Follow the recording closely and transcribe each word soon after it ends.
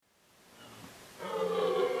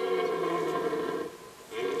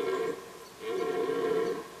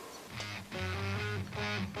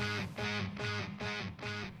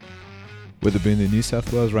Whether it be in the New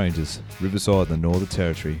South Wales Ranges, riverside in the Northern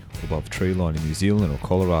Territory, above treeline in New Zealand or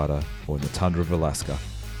Colorado, or in the tundra of Alaska,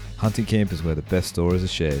 hunting camp is where the best stories are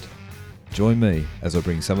shared. Join me as I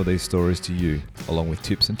bring some of these stories to you, along with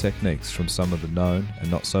tips and techniques from some of the known and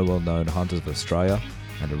not so well known hunters of Australia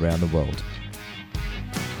and around the world.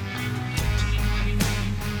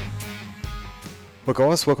 Well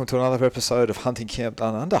guys, welcome to another episode of Hunting Camp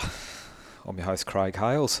Down Under. I'm your host Craig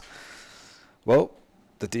Hales. Well,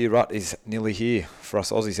 the deer rut is nearly here, for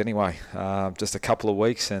us Aussies anyway. Just a couple of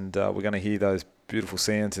weeks and we're going to hear those beautiful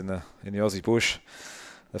sounds in the Aussie bush.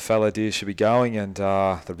 The fallow deer should be going and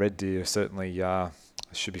the red deer certainly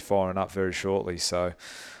should be firing up very shortly. So it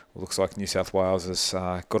looks like New South Wales has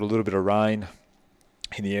got a little bit of rain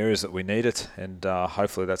in the areas that we need it, and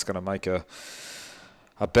hopefully that's going to make a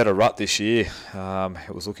better rut this year.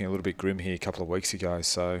 It was looking a little bit grim here a couple of weeks ago,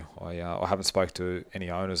 so I haven't spoke to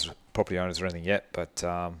any property owners or anything yet, but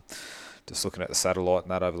just looking at the satellite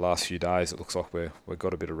and that over the last few days, it looks like we've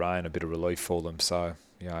got a bit of rain, a bit of relief for them. So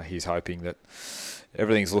he's hoping that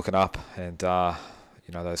everything's looking up and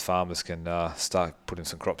those farmers can start putting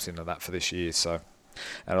some crops into that for this year. So,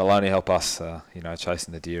 and it'll only help us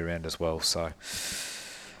chasing the deer around as well. So.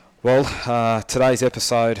 Well, today's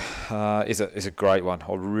episode is a great one.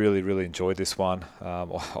 I really enjoyed this one. I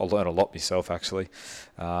learned a lot myself actually.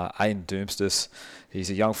 Aidan Doomstis,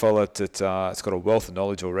 he's a young fella that's got a wealth of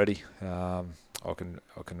knowledge already. I can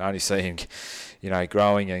only see him,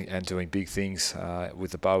 growing and doing big things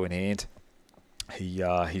with the bow in hand.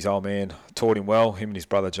 His old man taught him well. Him and his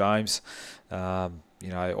brother James. Their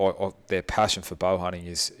passion for bow hunting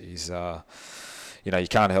is. You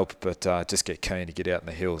can't help but just get keen to get out in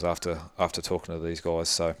the hills after talking to these guys.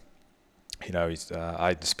 So,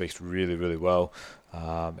 Aidan speaks really well,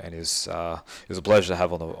 and it was a pleasure to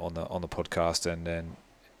have on the podcast. And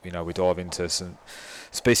we dive into some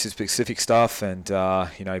species specific stuff, and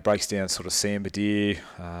he breaks down sort of sambar deer,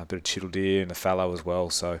 a bit of chital deer, and the fallow as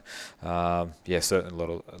well. So,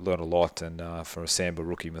 certainly learned a lot. And for a sambar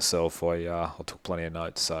rookie myself, I took plenty of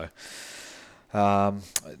notes. So.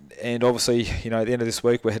 And obviously, at the end of this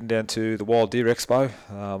week, we're heading down to the Wild Deer Expo.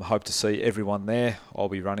 Hope to see everyone there. I'll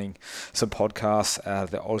be running some podcasts out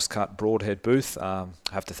of the Oscut Broadhead booth. I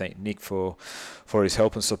have to thank Nick for his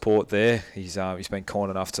help and support there. He's been kind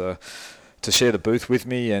enough to share the booth with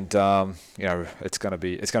me, and it's going to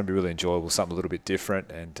be really enjoyable, something a little bit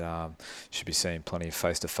different, and should be seeing plenty of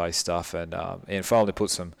face-to-face stuff, and finally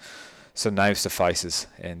put some names to faces,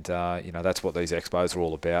 and that's what these expos are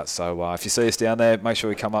all about. So if you see us down there, make sure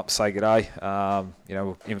we come up, say good day.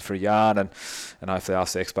 We're in for a yarn, and hopefully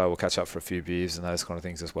after the expo we'll catch up for a few beers and those kind of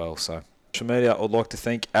things as well. So social media, I'd like to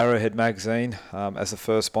thank Arrowhead Magazine as the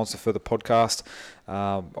first sponsor for the podcast.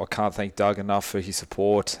 I can't thank Doug enough for his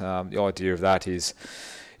support. The idea of that is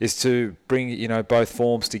to bring both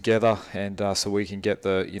forms together, and so we can get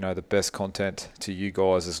the best content to you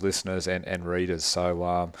guys as listeners and readers.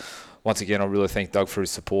 So once again, I really thank Doug for his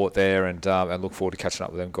support there, and look forward to catching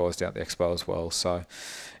up with them guys down at the expo as well. So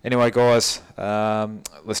anyway, guys,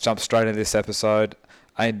 let's jump straight into this episode.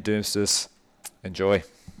 Aidan Doomstis, enjoy.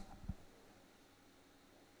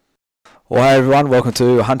 Well, hey everyone, welcome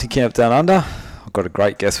to Hunting Camp Down Under. I've got a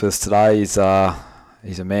great guest with us today. He's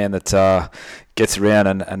a man that gets around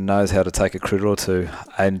and knows how to take a critter or two.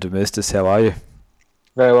 Aidan Doomstis, how are you?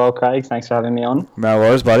 Very well, Craig. Thanks for having me on. No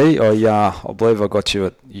worries, buddy. I believe I got you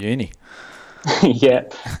at uni. Yeah,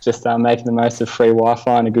 just making the most of free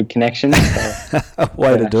Wi-Fi and a good connection. So,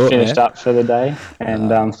 Way to do it, finished man. up for the day, and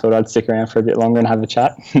thought I'd stick around for a bit longer and have a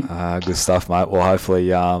chat. Good stuff, mate. Well, hopefully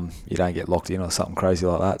you don't get locked in or something crazy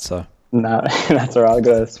like that. So no, that's all right. I've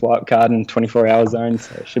got a swipe card and 24-hour zone,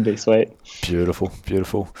 so it should be sweet. Beautiful.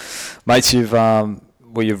 Mates,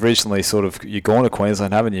 you've recently you've gone to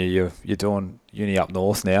Queensland, haven't you? You're doing uni up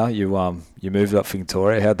north now. You moved up from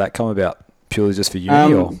Victoria. How'd that come about? Purely just for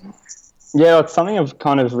uni, or? Yeah, it's something I've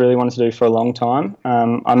kind of really wanted to do for a long time.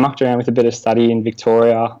 I mucked around with a bit of study in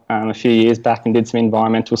Victoria a few years back and did some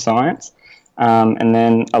environmental science. And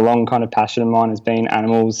then a long kind of passion of mine has been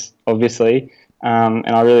animals, obviously. And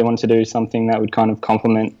I really wanted to do something that would kind of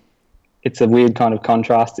complement. It's a weird kind of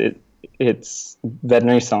contrast. It's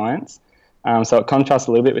veterinary science. So it contrasts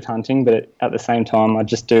a little bit with hunting, but at the same time, I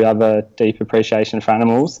just do have a deep appreciation for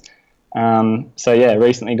animals.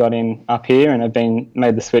 Recently got in up here, and I've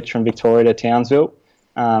made the switch from Victoria to Townsville,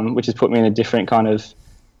 which has put me in a different kind of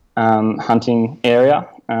hunting area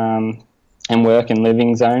and work and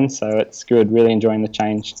living zone. So it's good, really enjoying the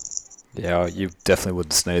change. Yeah, you definitely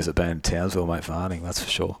wouldn't sneeze at being in Townsville, mate, for hunting, that's for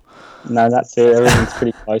sure. No, that's it. Everything's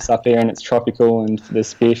pretty close up here, and it's tropical, and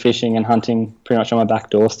there's spearfishing and hunting pretty much on my back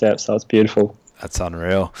doorstep, so it's beautiful. That's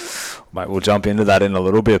unreal, mate. We'll jump into that in a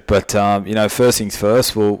little bit, but first things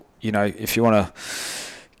first. Well, if you want to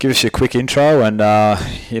give us your quick intro, and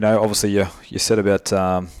obviously you said about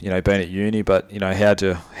being at uni, but how'd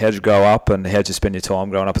you grow up, and how'd you spend your time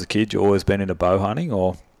growing up as a kid? You always been into bow hunting,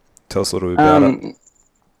 or tell us a little bit about it.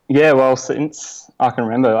 Yeah, well, since I can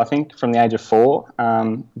remember, I think from the age of 4,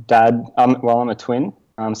 Dad. I'm a twin,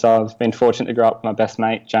 so I've been fortunate to grow up with my best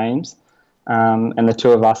mate James. And the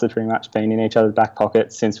two of us have pretty much been in each other's back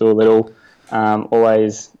pockets since we were little,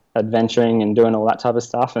 always adventuring and doing all that type of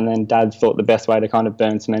stuff. And then Dad thought the best way to kind of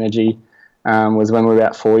burn some energy was when we were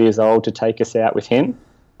about 4 years old to take us out with him.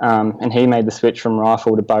 And he made the switch from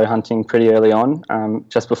rifle to bow hunting pretty early on,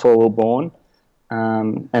 just before we were born.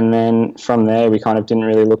 And then from there, we kind of didn't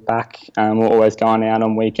really look back. We were always going out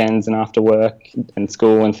on weekends and after work and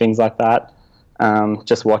school and things like that,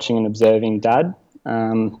 just watching and observing Dad.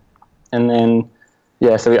 And then,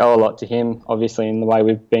 so we owe a lot to him, obviously, in the way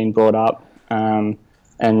we've been brought up,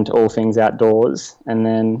 and all things outdoors. And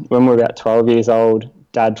then when we were about 12 years old,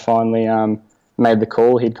 Dad finally made the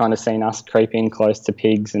call. He'd kind of seen us creep in close to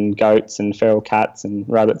pigs and goats and feral cats and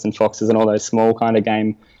rabbits and foxes and all those small kind of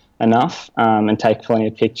game enough, and take plenty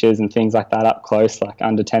of pictures and things like that up close, like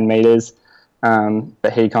under 10 metres.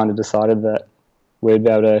 But he kind of decided that we'd be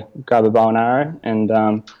able to grab a bow and arrow and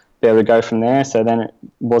be able to go from there. So then it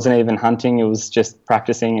wasn't even hunting, it was just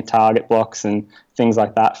practicing target blocks and things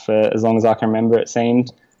like that for as long as I can remember, it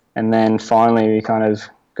seemed. And then finally we kind of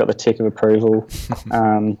got the tick of approval.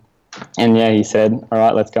 And he said, all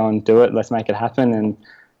right, let's go and do it, let's make it happen. And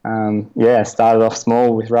started off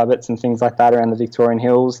small with rabbits and things like that around the Victorian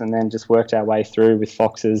hills, and then just worked our way through with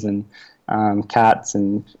foxes and cats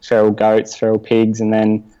and feral goats, feral pigs, and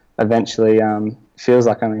then eventually, feels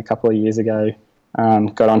like only a couple of years ago,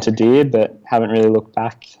 got onto deer, but haven't really looked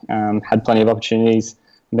back. Had plenty of opportunities,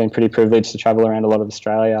 been pretty privileged to travel around a lot of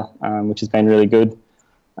Australia, which has been really good.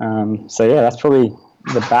 That's probably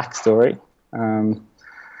the backstory.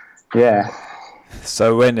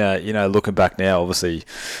 So when looking back now, obviously,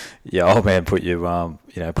 old man put you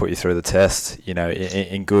through the test,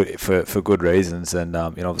 in good for good reasons, and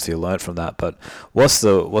obviously you learnt from that. But what's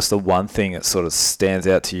the one thing that sort of stands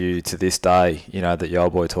out to you to this day, that your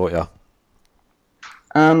old boy taught you?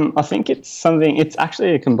 I think it's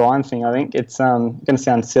actually a combined thing. I think it's going to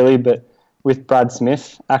sound silly, but with Brad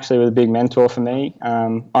Smith, actually was a big mentor for me.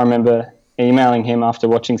 I remember emailing him after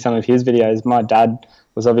watching some of his videos. My dad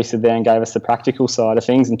was obviously there and gave us the practical side of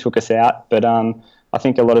things and took us out. But I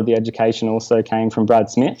think a lot of the education also came from Brad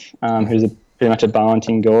Smith, who's pretty much a bow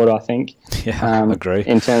hunting god, I think. Yeah, I agree.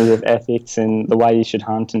 In terms of ethics and the way you should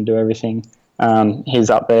hunt and do everything. He's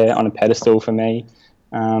up there on a pedestal for me.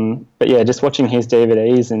 Just watching his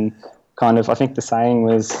DVDs and kind of, I think the saying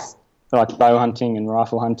was like bow hunting and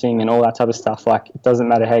rifle hunting and all that type of stuff. Like, it doesn't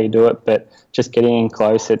matter how you do it, but just getting in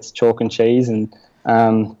close, it's chalk and cheese. And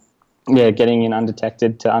getting in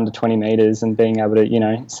undetected to under 20 metres and being able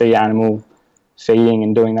to, see your animal feeding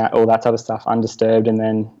and doing that, all that type of stuff undisturbed, and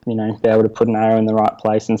then, be able to put an arrow in the right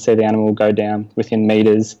place and see the animal go down within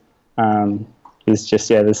metres, is just,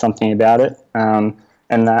 there's something about it.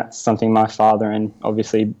 And that's something my father, and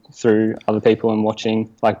obviously through other people and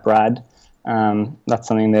watching like Brad, that's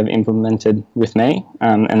something they've implemented with me,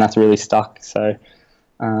 and that's really stuck. So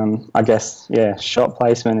I guess, shot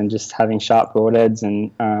placement and just having sharp broadheads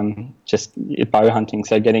and just bow hunting,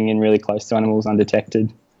 so getting in really close to animals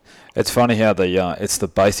undetected. It's funny how it's the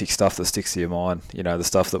basic stuff that sticks to your mind, the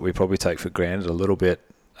stuff that we probably take for granted a little bit,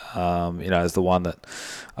 is the one that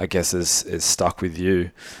I guess is stuck with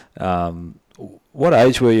you. What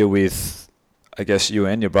age were you with, I guess, you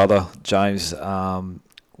and your brother, James,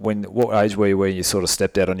 what age were you when you sort of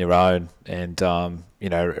stepped out on your own and,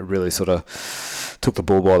 really sort of took the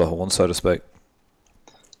bull by the horn, so to speak?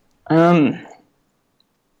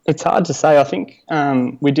 It's hard to say. I think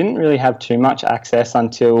we didn't really have too much access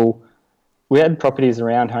until we had properties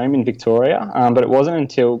around home in Victoria, but it wasn't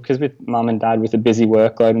until, because with mum and dad with a busy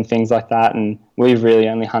workload and things like that, and we've really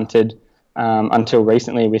only hunted until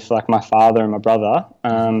recently with like my father and my brother,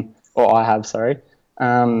 or I have, sorry.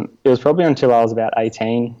 It was probably until I was about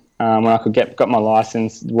 18 when I got my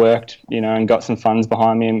license, worked, and got some funds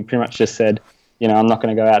behind me, and pretty much just said, I'm not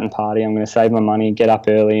going to go out and party. I'm going to save my money, get up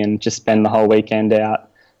early and just spend the whole weekend out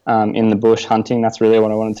in the bush hunting. That's really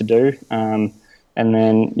what I wanted to do. And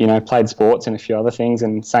then, played sports and a few other things,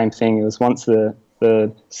 and same thing. It was once the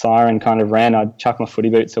siren kind of ran, I'd chuck my footy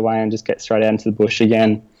boots away and just get straight out into the bush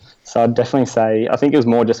again. So I'd definitely say, I think it was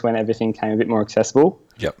more just when everything came a bit more accessible.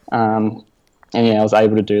 Yep. I was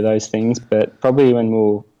able to do those things, but probably when we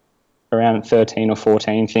were around 13 or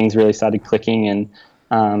 14, things really started clicking, and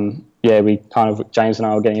we kind of, James and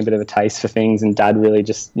I were getting a bit of a taste for things, and Dad really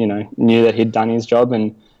just, knew that he'd done his job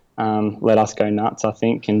and let us go nuts, I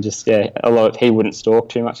think. And just, he wouldn't stalk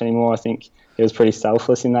too much anymore. I think he was pretty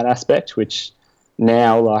selfless in that aspect, which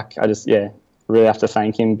now, like, I just, really have to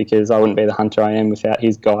thank him, because I wouldn't be the hunter I am without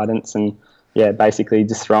his guidance and, basically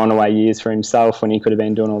just throwing away years for himself when he could have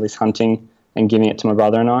been doing all this hunting and giving it to my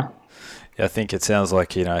brother and I. Yeah, I think it sounds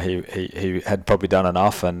like, he had probably done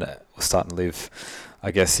enough and was starting to live,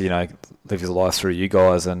 I guess, live his life through you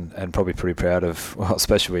guys, and probably pretty proud of, well,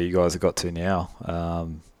 especially where you guys have got to now.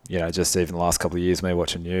 Just even the last couple of years, me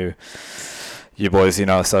watching you boys,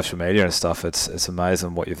 social media and stuff, it's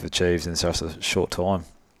amazing what you've achieved in such a short time.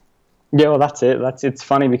 Yeah, well, that's it. It's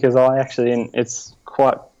funny because it's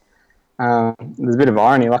quite, there's a bit of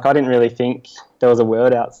irony. Like, I didn't really think there was a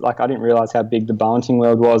world out. Like, I didn't realise how big the bow-hunting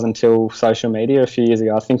world was until social media a few years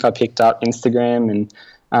ago. I think I picked up Instagram and,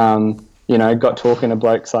 got talking to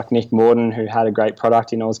blokes like Nick Morden, who had a great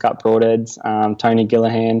product in AusCut Broadheads, Tony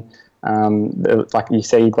Gillihan. Like, you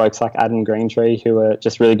see blokes like Adam Greentree, who are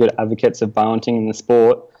just really good advocates of bow-hunting in the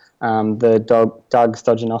sport. Doug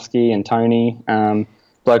Stojanowski and Tony,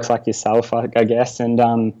 blokes like yourself, I guess.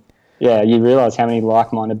 And, you realise how many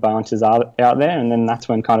like-minded bow-hunters are out there. And then that's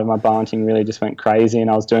when kind of my bow-hunting really just went crazy, and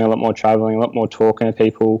I was doing a lot more travelling, a lot more talking to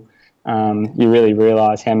people. You really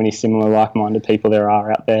realise how many similar like-minded people there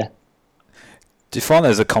are out there. Do you find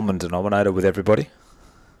there's a common denominator with everybody?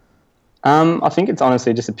 I think it's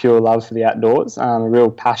honestly just a pure love for the outdoors, a real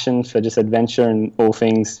passion for just adventure and all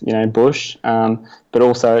things, bush. But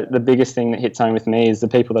also the biggest thing that hits home with me is the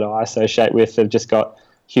people that I associate with have just got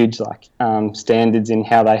huge standards in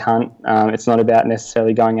how they hunt. It's not about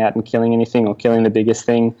necessarily going out and killing anything or killing the biggest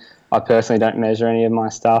thing. I personally don't measure any of my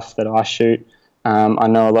stuff that I shoot. I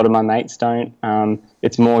know a lot of my mates don't.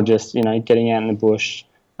 It's more just, getting out in the bush.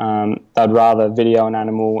 They'd rather video an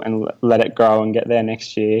animal and let it grow and get there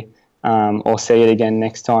next year, or see it again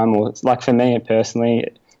next time. Or, like, for me personally,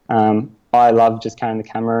 I love just carrying the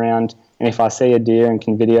camera around, and if I see a deer and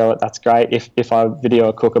can video it, that's great. If I video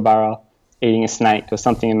a kookaburra eating a snake or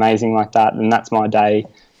something amazing like that, then that's my day.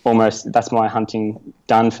 Almost, that's my hunting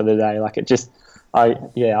done for the day. Like,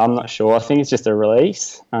 I'm not sure. I think it's just a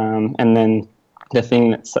release. And then the thing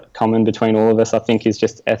that's common between all of us, I think, is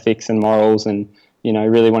just ethics and morals, and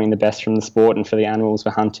really wanting the best from the sport and for the animals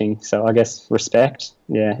we're hunting. So I guess respect,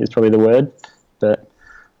 is probably the word. But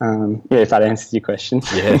if that answers your question.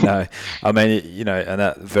 Yeah, no, I mean, and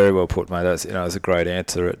that, very well put, mate. That's, it's a great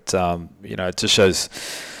answer. It, it just shows,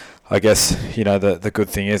 I guess, the good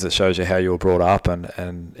thing is it shows you how you were brought up,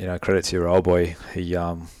 and credit to your old boy. He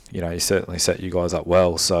he certainly set you guys up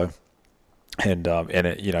well. So, and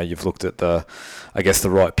it, you've looked at the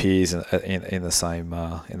right peers in the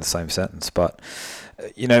same sentence. But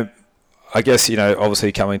I guess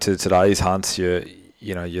obviously coming to today's hunts, you're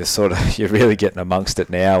really getting amongst it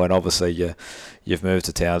now, and obviously you've moved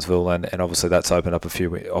to Townsville, and obviously that's opened up a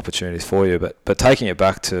few opportunities for you. But taking it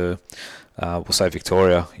back to we'll say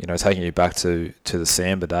Victoria, taking you back to the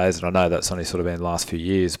Samba days, and I know that's only sort of been the last few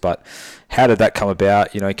years, but how did that come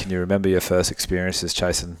about? Can you remember your first experiences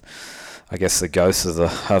chasing, I guess, the ghosts of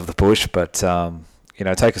the bush? But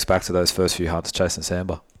take us back to those first few hunts chasing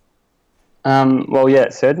Samba.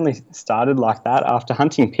 It certainly started like that after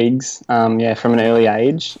hunting pigs. From an early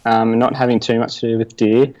age, not having too much to do with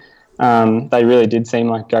deer. They really did seem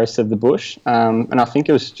like ghosts of the bush, and I think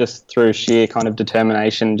it was just through sheer kind of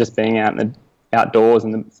determination, just being out in the outdoors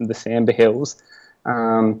in the Samba Hills,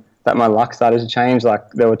 that my luck started to change. Like,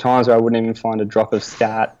 there were times where I wouldn't even find a drop of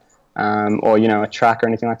scat, or a track or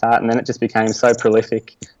anything like that, and then it just became so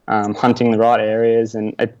prolific, hunting the right areas,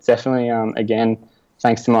 and it definitely, again,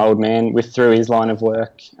 thanks to my old man, through his line of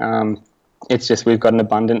work, it's just we've got an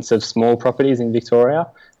abundance of small properties in Victoria.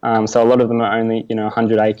 So a lot of them are only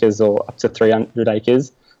 100 acres or up to 300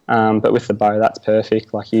 acres. But with the bow, that's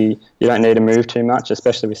perfect. Like, you don't need to move too much,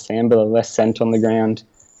 especially with Samba. The less scent on the ground,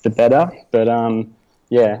 the better. But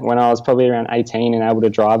when I was probably around 18 and able to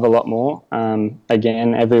drive a lot more,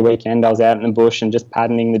 again, every weekend I was out in the bush and just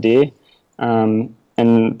patterning the deer. And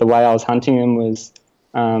the way I was hunting them was,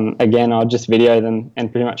 again, I'd just video them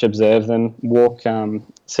and pretty much observe them, walk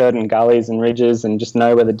certain gullies and ridges and just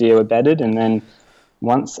know where the deer were bedded. And then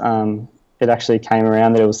once it actually came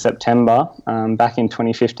around that it was September, back in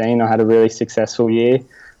 2015, I had a really successful year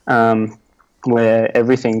where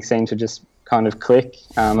everything seemed to just kind of click.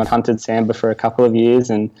 I'd hunted Samba for a couple of years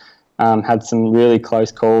and had some really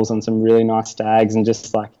close calls on some really nice stags, and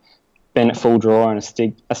just like been at full draw and a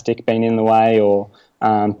stick been in the way, or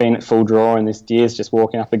been at full draw and this deer's just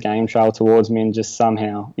walking up a game trail towards me and just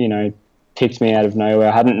somehow, picked me out of nowhere.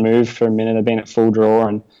 I hadn't moved for a minute. I'd been at full draw,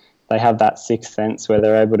 and they have that sixth sense where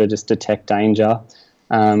they're able to just detect danger,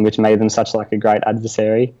 which made them such like a great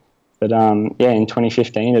adversary. But in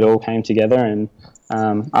 2015 it all came together, and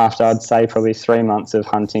after I'd say probably 3 months of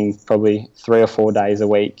hunting, probably 3 or 4 days a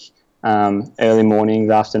week, early mornings,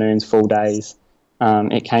 afternoons, full days,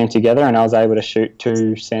 it came together, and I was able to shoot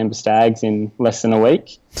 2 sambar stags in less than a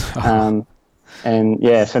week. And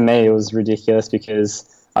yeah, for me it was ridiculous because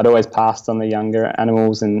I'd always passed on the younger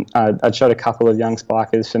animals, and I'd shot a couple of young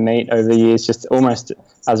spikers for meat over the years, just almost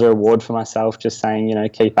as a reward for myself, just saying,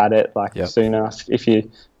 keep at it. Like, soon enough, if you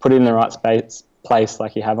put it in the right place,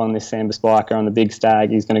 like you have on this sambar spiker on the big stag,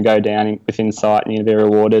 he's going to go down within sight and you're going to be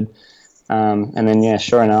rewarded. And then,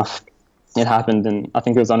 sure enough, it happened, and I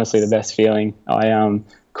think it was honestly the best feeling. I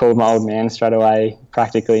called my old man straight away,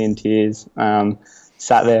 practically in tears.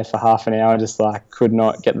 Sat there for half an hour, just like could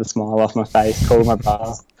not get the smile off my face. Called my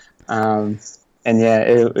brother,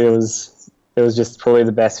 it was just probably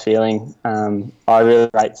the best feeling. I really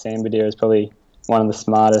rate sambar deer as probably one of the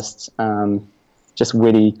smartest, just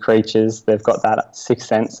witty creatures. They've got that sixth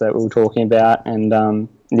sense that we were talking about, and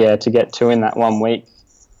to get 2 in that 1 week,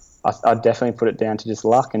 I'd definitely put it down to just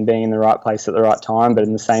luck and being in the right place at the right time. But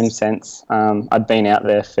in the same sense, I'd been out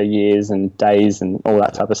there for years and days and all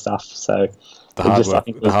that type of stuff. So the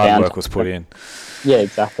hard work was put in. Yeah,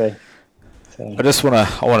 exactly. So. I'm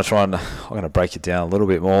going to break it down a little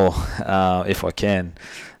bit more, if I can.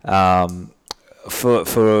 For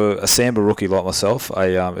a sambar rookie like myself,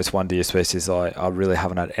 it's one deer species I really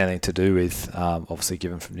haven't had anything to do with. Obviously,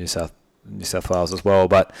 given from New South Wales as well,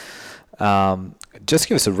 but just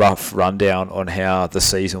give us a rough rundown on how the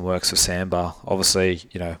season works for sambar. Obviously,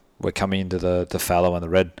 we're coming into the fallow and the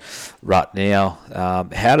red rut now.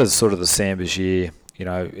 How does sort of the sambar's year,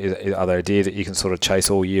 are they a deer that you can sort of chase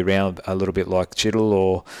all year round, a little bit like Chiddle,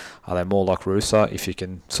 or are they more like Rooster, if you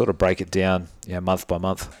can sort of break it down, month by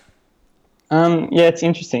month? It's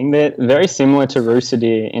interesting. They're very similar to Rooster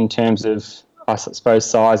deer in terms of, I suppose,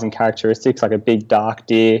 size and characteristics, like a big dark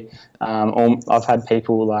deer. I've had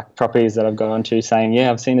people, like properties that I've gone to, saying,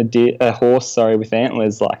 I've seen a horse with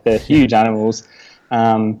antlers. Like, they're huge animals.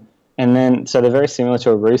 And then, so they're very similar to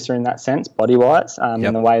a rooster in that sense, body-wise,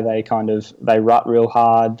 in the way they rut real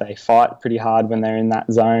hard, they fight pretty hard when they're in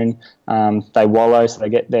that zone, they wallow, so they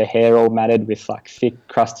get their hair all matted with like thick,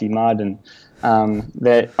 crusty mud, and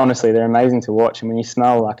they're amazing to watch. And when you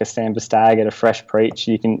smell like a sambar stag at a fresh preach,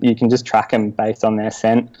 you can just track them based on their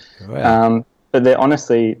scent. Wow. But they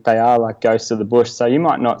are like ghosts of the bush. So you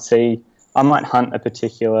might not see. I might hunt a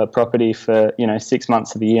particular property for 6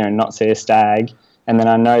 months of the year and not see a stag. And then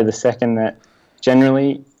I know the second that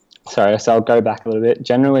so I'll go back a little bit.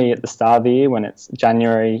 Generally at the start of the year, when it's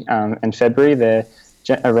January and February,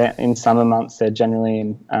 in summer months, they're generally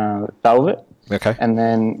in velvet. Okay. And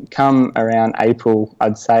then come around April,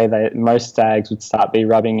 I'd say that most stags would start be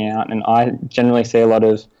rubbing out, and I generally see a lot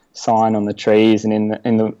of sign on the trees. And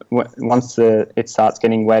once it starts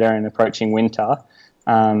getting wetter and approaching winter,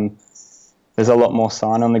 there's a lot more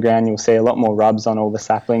sign on the ground. You'll see a lot more rubs on all the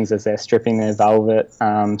saplings as they're stripping their velvet.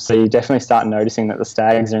 So you definitely start noticing that the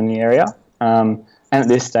stags are in the area. And at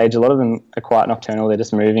this stage, a lot of them are quite nocturnal. They're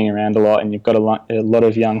just moving around a lot, and you've got a lot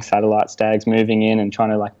of young satellite stags moving in and trying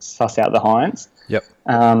to like suss out the hinds. Yep.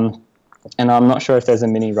 And I'm not sure if there's a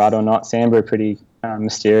mini rut or not. Sambar are pretty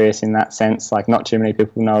mysterious in that sense. Like, not too many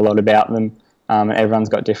people know a lot about them. And everyone's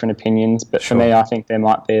got different opinions. But for me, I think there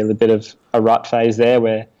might be a bit of a rut phase there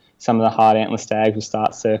where some of the hard antler stags will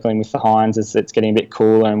start circling with the hinds as it's getting a bit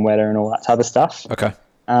cooler and wetter and all that type of stuff. Okay.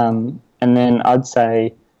 And then I'd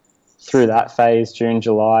say through that phase, June,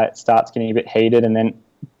 July, it starts getting a bit heated, and then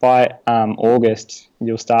by August,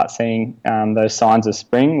 you'll start seeing those signs of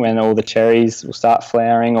spring when all the cherries will start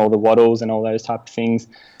flowering, all the wattles and all those type of things,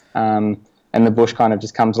 and the bush kind of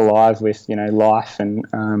just comes alive with life,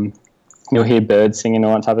 and you'll hear birds singing,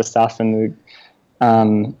 all that type of stuff, and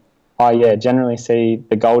I generally see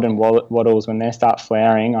the golden wattles when they start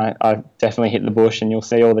flowering. I definitely hit the bush, and you'll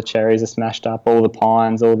see all the cherries are smashed up, all the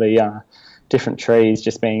pines, all the different trees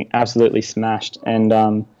just being absolutely smashed,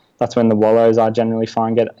 and that's when the wallows I generally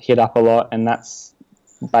find get hit up a lot. And that's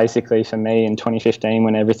basically for me in 2015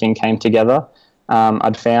 when everything came together.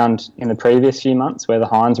 I'd found in the previous few months where the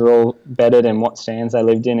hinds were all bedded and what stands they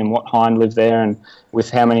lived in and what hind lived there and with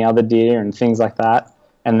how many other deer and things like that,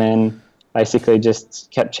 and then basically just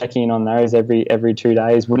kept checking in on those every 2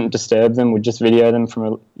 days, wouldn't disturb them, would just video them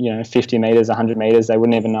from 50 metres, 100 metres. They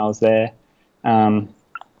wouldn't even know I was there.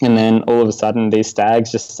 And then all of a sudden these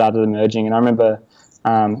stags just started emerging, and I remember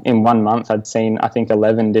in 1 month I'd seen I think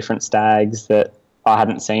 11 different stags that I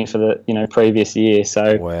hadn't seen for the previous year.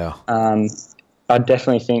 So wow. I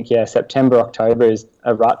definitely think, September, October is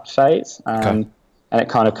a rut phase. Okay. And it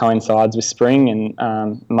kind of coincides with spring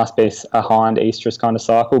and must be a hind estrus kind of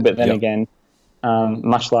cycle. But then Yep. again,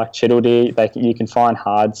 much like chiddle deer, you can find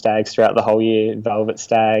hard stags throughout the whole year, velvet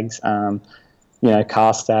stags,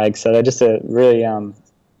 cast stags. So they're just a really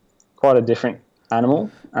quite a different animal.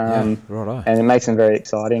 Righto. And it makes them very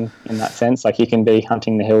exciting in that sense. Like you can be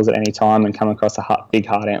hunting the hills at any time and come across a big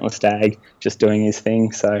hard antler stag just doing his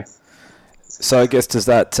thing. So I guess does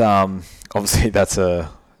that obviously that's a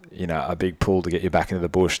big pull to get you back into the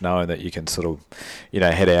bush, knowing that you can sort of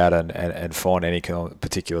head out and find any kind of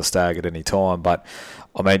particular stag at any time. But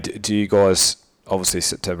I mean, do you guys, obviously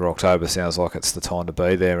September, October sounds like it's the time to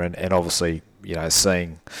be there, and obviously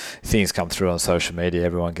seeing things come through on social media,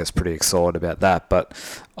 everyone gets pretty excited about that. But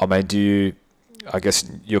I mean, I guess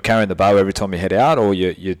you're carrying the bow every time you head out, or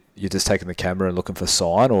you're just taking the camera and looking for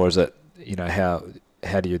sign, or is it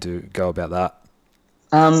how do you go about that?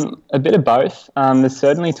 A bit of both. There's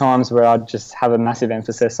certainly times where I'd just have a massive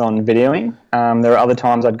emphasis on videoing. There are other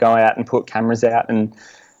times I'd go out and put cameras out, and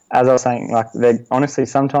as I was saying, like honestly,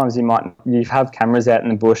 sometimes you have cameras out in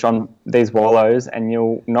the bush on these wallows, and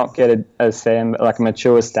you'll not get a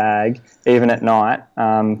mature stag even at night,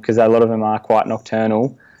 because a lot of them are quite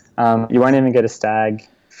nocturnal. You won't even get a stag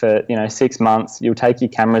for 6 months. You'll take your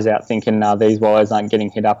cameras out thinking, "No, these wallows aren't getting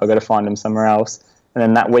hit up. I've got to find them somewhere else." And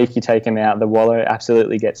then that week you take them out, the wallow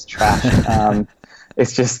absolutely gets trashed.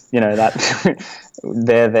 It's just, that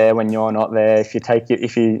they're there when you're not there. If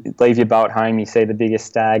you leave your bow at home, you see the biggest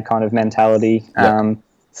stag kind of mentality. Yep.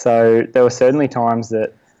 So there were certainly times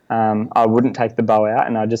that I wouldn't take the bow out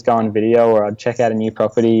and I'd just go on video, or I'd check out a new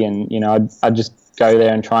property and, I'd just go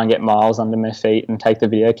there and try and get miles under my feet and take the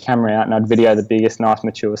video camera out, and I'd video the biggest, nice,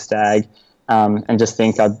 mature stag. And just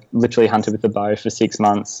think I'd literally hunted with the bow for 6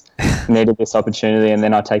 months, needed this opportunity, and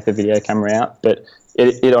then I'd take the video camera out. But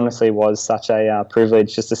it honestly was such a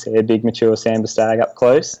privilege just to see a big mature sambar stag up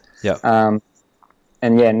close. Yeah.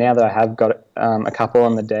 And now that I have got a couple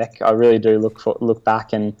on the deck, I really do look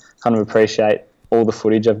back and kind of appreciate all the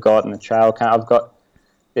footage I've got and the trail cam. I've got.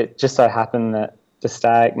 It just so happened that the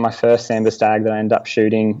stag, my first sambar stag that I ended up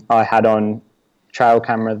shooting, I had on trail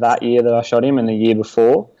camera that year that I shot him, and the year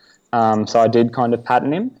before. So I did kind of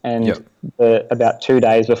pattern him, and about 2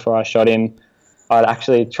 days before I shot him, I'd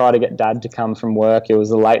actually try to get Dad to come from work. It was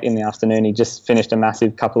late in the afternoon. He just finished a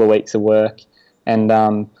massive couple of weeks of work, and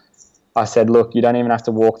I said, "Look, you don't even have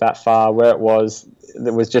to walk that far." Where it was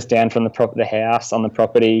just down from the house on the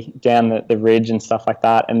property, down the ridge and stuff like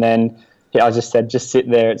that. And then I just said, "Just sit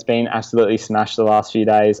there. It's been absolutely smashed the last few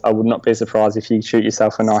days. I would not be surprised if you shoot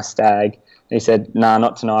yourself a nice stag." He said, "Nah,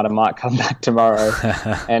 not tonight. I might come back tomorrow."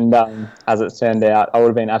 And as it turned out, I would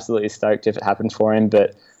have been absolutely stoked if it happened for him.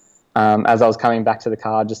 But as I was coming back to the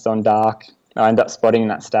car just on dark, I ended up spotting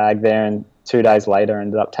that stag there, and 2 days later I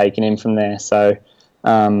ended up taking him from there. So,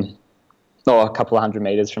 a couple of 100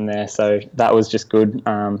 metres from there. So that was just good,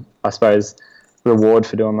 I suppose, reward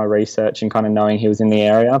for doing my research and kind of knowing he was in the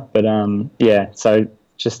area. But so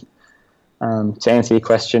just... to answer your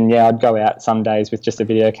question, I'd go out some days with just a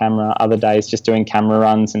video camera, other days just doing camera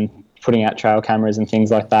runs and putting out trail cameras and things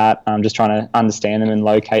like that, just trying to understand them and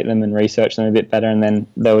locate them and research them a bit better. And then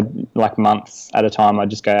there would, like months at a time, I'd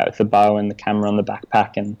just go out with the bow and the camera on the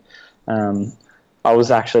backpack. And I was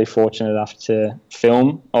actually fortunate enough to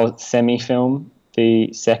film or semi-film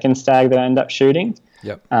the second stag that I ended up shooting.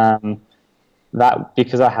 Yep. That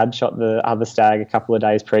because I had shot the other stag a couple of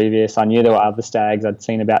days previous, I knew there were other stags. I'd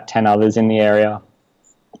seen about 10 others in the area.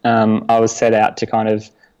 I was set out to kind of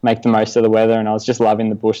make the most of the weather, and I was just loving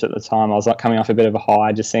the bush at the time. I was like coming off a bit of a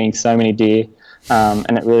high, just seeing so many deer,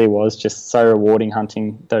 and it really was just so rewarding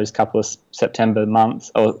hunting those couple of September months,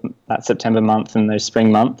 or that September month and those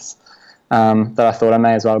spring months, that I thought I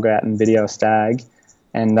may as well go out and video a stag.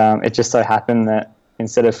 And it just so happened that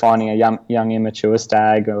instead of finding a young immature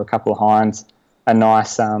stag or a couple of hinds, a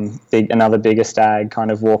nice another bigger stag kind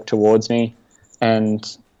of walked towards me,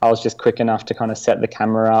 and I was just quick enough to kind of set the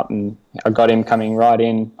camera up, and I got him coming right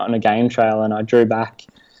in on a game trail, and I drew back,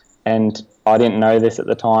 and I didn't know this at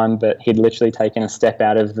the time, but he'd literally taken a step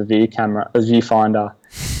out of the viewfinder,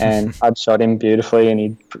 and I'd shot him beautifully, and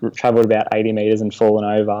he'd travelled about 80 metres and fallen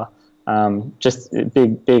over. Just a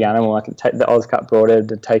big animal. I could take the Oscut Broadhead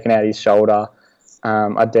had taken out his shoulder.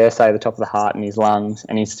 I dare say the top of the heart and his lungs,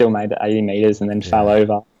 and he still made it 80 metres and then fell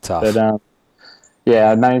over. Tough. But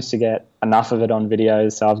I managed to get enough of it on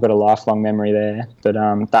videos, so I've got a lifelong memory there. But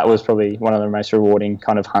that was probably one of the most rewarding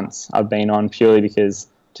kind of hunts I've been on, purely because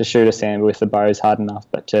to shoot a sambar with the bow is hard enough,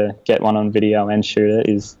 but to get one on video and shoot it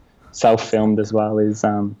is self-filmed as well. That's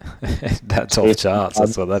off charts.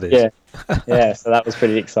 That's what that is. Yeah, so that was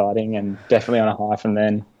pretty exciting and definitely on a high from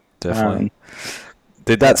then. Definitely.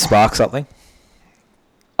 Did that spark something?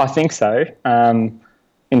 I think so.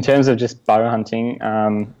 In terms of just bow hunting,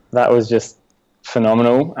 that was just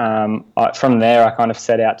phenomenal. From there, I kind of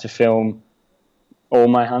set out to film all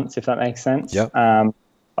my hunts, if that makes sense. Yep.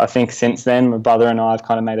 I think since then, my brother and I have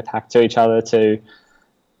kind of made a pact to each other to,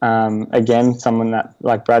 again, someone that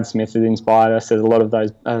like Brad Smith has inspired us. There's a lot of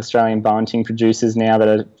those Australian bow hunting producers now that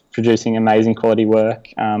are producing amazing quality work,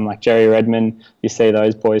 like Jerry Redmond. You see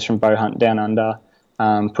those boys from Bow Hunt Down Under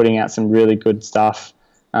putting out some really good stuff.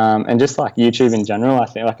 And just like YouTube in general, I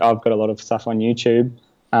think like I've got a lot of stuff on YouTube,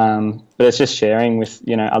 but it's just sharing with,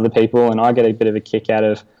 other people. And I get a bit of a kick out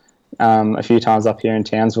of a few times up here in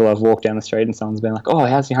Townsville, I've walked down the street and someone's been like, "Oh,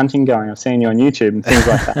 how's your hunting going? I've seen you on YouTube," and things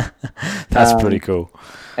like that. That's pretty cool.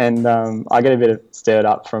 And I get a bit of stirred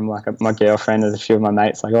up from like my girlfriend and a few of my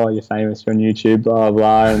mates, like, "Oh, you're famous, you're on YouTube, blah, blah,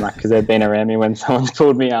 blah," and like, because they've been around me when someone's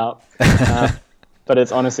called me up. But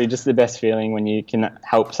it's honestly just the best feeling when you can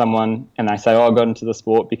help someone and they say, "Oh, I got into the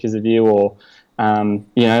sport because of you," or,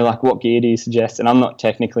 like, "What gear do you suggest?" And I'm not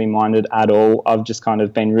technically minded at all. I've just kind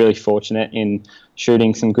of been really fortunate in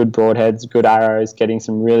shooting some good broadheads, good arrows, getting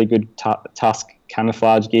some really good tusk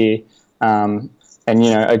camouflage gear, and,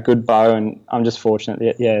 a good bow. And I'm just fortunate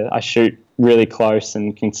that, I shoot really close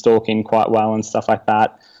and can stalk in quite well and stuff like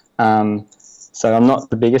that. So I'm not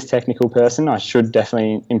the biggest technical person. I should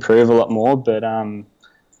definitely improve a lot more, but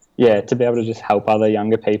to be able to just help other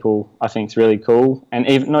younger people, I think is really cool. And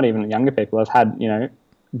even not even the younger people. I've had,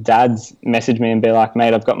 dads message me and be like,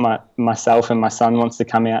 "Mate, I've got myself and my son wants to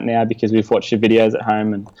come out now because we've watched your videos at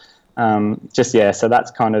home." And so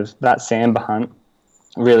that's kind of that Sambar hunt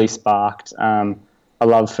really sparked a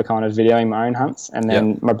love for kind of videoing my own hunts. And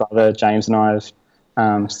then my brother James and I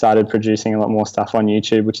have started producing a lot more stuff on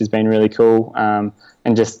YouTube, which has been really cool.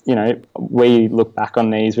 And just, we look back on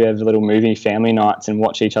these, we have little movie family nights and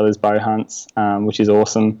watch each other's bow hunts, which is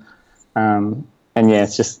awesome.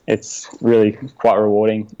 It's really quite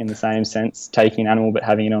rewarding in the same sense, taking an animal but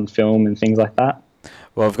having it on film and things like that.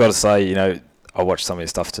 Well, I've got to say, I watched some of your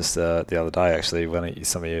stuff just the other day, actually,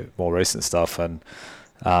 some of your more recent stuff, and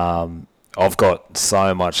I've got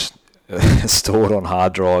so much stored on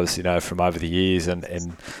hard drives, from over the years, and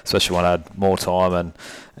especially when I had more time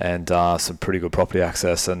and some pretty good property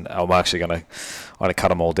access, and I'm actually going to cut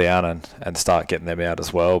them all down and start getting them out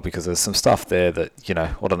as well, because there's some stuff there that,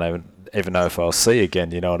 I don't even know if I'll see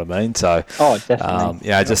again, you know what I mean? So, definitely.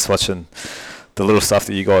 Just watching the little stuff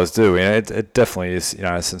that you guys do, it definitely is,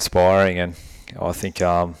 it's inspiring, and I think, they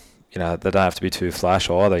don't have to be too flash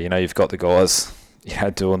either. You've got the guys,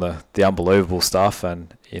 doing the unbelievable stuff,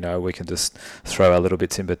 and, we can just throw our little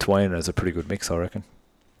bits in between, and it's a pretty good mix, I reckon.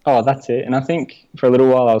 Oh, that's it. And I think for a little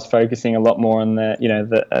while I was focusing a lot more on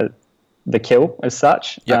the kill as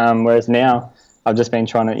such, whereas now I've just been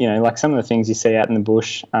trying to, like some of the things you see out in the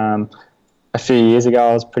bush. A few years ago,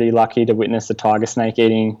 I was pretty lucky to witness a tiger snake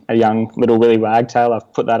eating a young little willy wagtail.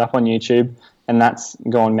 I've put that up on YouTube, and that's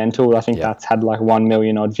gone mental. I think that's had like 1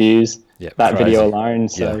 million odd views, that crazy video alone.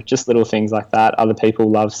 So just little things like that other people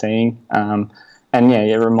love seeing.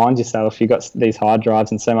 It reminds yourself you've got these hard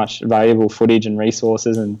drives and so much valuable footage and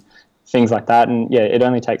resources and things like that. And, it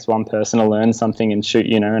only takes one person to learn something and shoot,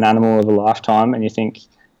 an animal of a lifetime, and you think,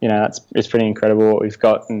 it's pretty incredible what we've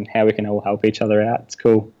got and how we can all help each other out. It's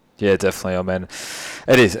cool. Yeah, definitely. I mean,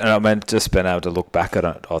 it is. And just being able to look back at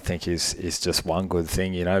it, I think is just one good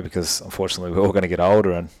thing, because unfortunately we're all going to get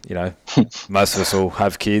older, and, most of us all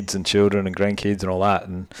have kids and children and grandkids and all that.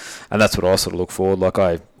 And that's what I sort of look forward. Like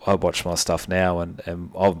I watch my stuff now, and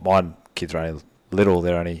my kids are only little.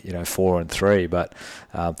 They're only, 4 and 3, but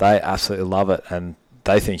they absolutely love it. And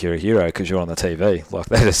they think you're a hero because you're on the TV. Like,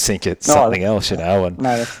 they just think it's something else, And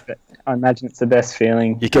no, I imagine it's the best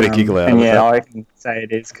feeling. You get a giggle out of it. And I can say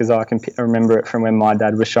it is because I can remember it from when my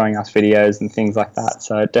dad was showing us videos and things like that.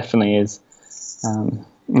 So it definitely is,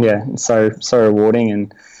 so rewarding.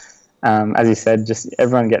 And as you said, just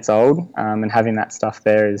everyone gets old, and having that stuff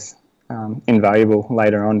there is invaluable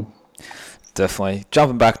later on. Definitely.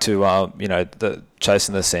 Jumping back to, the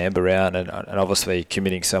chasing the Sambar around and obviously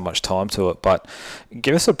committing so much time to it, but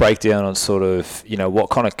give us a breakdown on sort of, what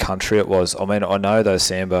kind of country it was. I mean, I know those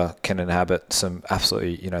Sambar can inhabit some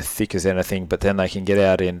absolutely, thick as anything, but then they can get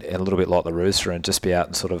out in a little bit like the rooster and just be out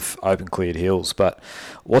in sort of open cleared hills. But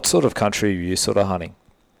what sort of country were you sort of hunting?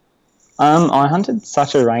 I hunted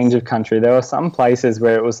such a range of country. There were some places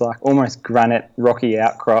where it was like almost granite, rocky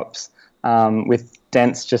outcrops, with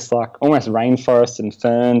dense, just like almost rainforest and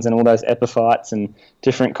ferns and all those epiphytes and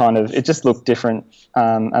different kind of, it just looked different,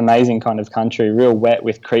 amazing kind of country, real wet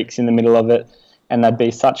with creeks in the middle of it. and they'd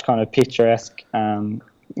be such kind of picturesque,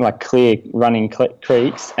 like clear running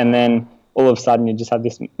creeks, and then all of a sudden you just have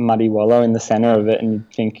this muddy wallow in the centre of it, and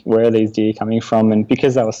you'd think, where are these deer coming from? And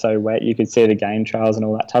because they were so wet, you could see the game trails and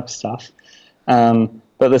all that type of stuff.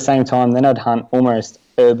 But at the same time, then I'd hunt almost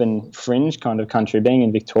urban fringe kind of country. Being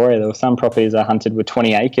in Victoria, there were some properties I hunted with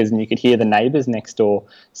 20 acres and you could hear the neighbours next door.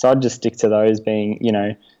 So I'd just stick to those being,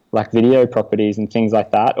 like video properties and things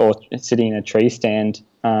like that, or sitting in a tree stand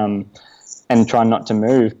and try not to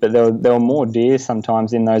move. But there were more deer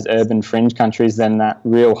sometimes in those urban fringe countries than that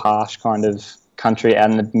real harsh kind of country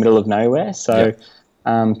out in the middle of nowhere. So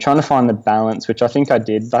trying to find the balance, which I think I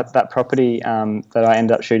did. But that property that I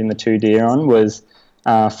ended up shooting the 2 deer on was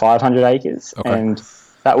 500 acres, and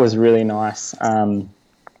that was really nice.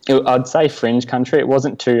 I'd say fringe country. It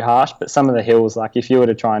wasn't too harsh, but some of the hills, like if you were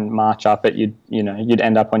to try and march up it, you'd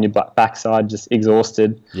end up on your backside just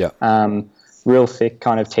exhausted. Real thick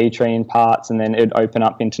kind of tea tree in parts, and then it'd open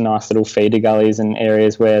up into nice little feeder gullies and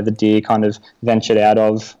areas where the deer kind of ventured out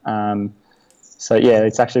of. So yeah,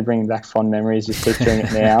 it's actually bringing back fond memories just picturing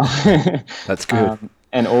it now. That's good.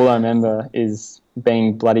 And all I remember is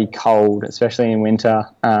being bloody cold, especially in winter.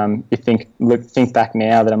 You think back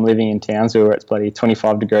now that I'm living in Townsville where it's bloody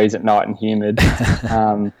 25 degrees at night and humid.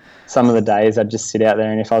 Some of the days I'd just sit out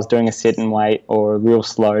there, and if I was doing a sit and wait or a real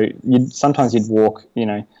slow, sometimes you'd walk,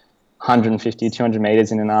 150, 200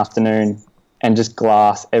 metres in an afternoon and just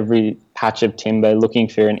glass every patch of timber looking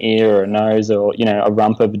for an ear or a nose or, a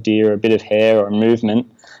rump of a deer or a bit of hair or a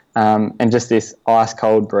movement. And just this ice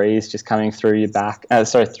cold breeze just coming through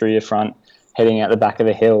your front, heading out the back of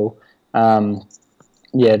the hill.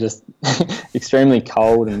 Just extremely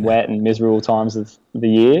cold and wet and miserable times of the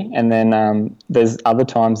year. And then there's other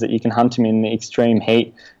times that you can hunt them in the extreme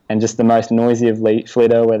heat and just the most noisy of leaf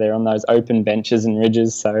litter where they're on those open benches and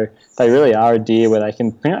ridges. So they really are a deer where they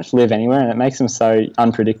can pretty much live anywhere, and it makes them so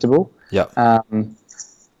unpredictable.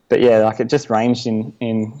 But yeah, like it just ranged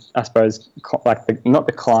in I suppose, like not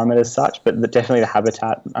the climate as such, but definitely the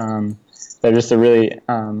habitat. They're just a really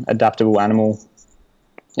adaptable animal,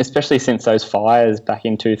 especially since those fires back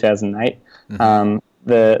in 2008.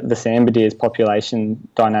 The Samba deer's population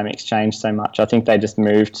dynamics changed so much. I think they just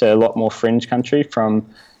moved to a lot more fringe country from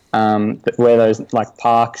where those like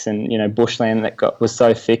parks and bushland that was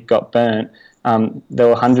so thick got burnt. There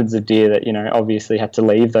were hundreds of deer that obviously had to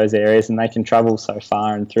leave those areas, and they can travel so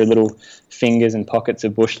far and through little fingers and pockets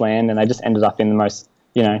of bushland, and they just ended up in the most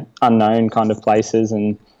unknown kind of places.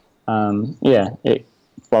 And it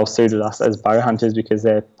well suited us as bow hunters because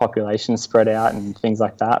their population spread out and things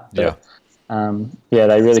like that. But,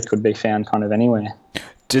 they really could be found kind of anywhere.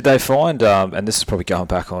 Did they find, and this is probably going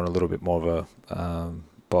back on a little bit more of a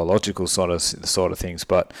biological sort of things,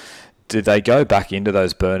 but did they go back into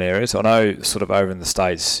those burn areas? I know sort of over in the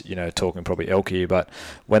States, talking probably elk here, but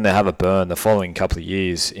when they have a burn, the following couple of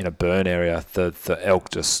years in a burn area, the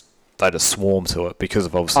elk they just swarm to it because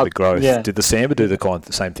of obviously the growth. Yeah. Did the Samba do the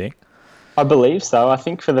same thing? I believe so. I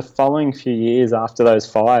think for the following few years after those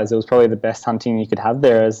fires, it was probably the best hunting you could have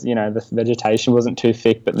there, as the vegetation wasn't too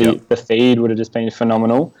thick, but the feed would have just been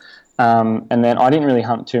phenomenal. And then I didn't really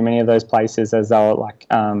hunt too many of those places as they were like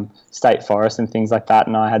state forests and things like that,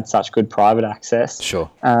 and I had such good private access. Sure.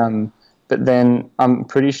 But then I'm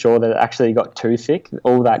pretty sure that it actually got too thick.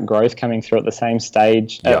 All that growth coming through at the same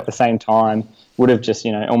stage at the same time would have just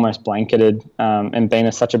almost blanketed and been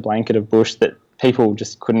such a blanket of bush that people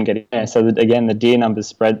just couldn't get in there. So that, again, the deer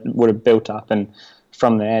numbers would have built up, and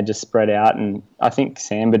from there just spread out. And I think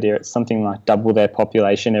Samba deer, it's something like double their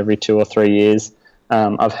population every 2 or 3 years.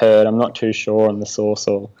 I've heard. I'm not too sure on the source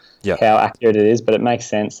or how accurate it is, but it makes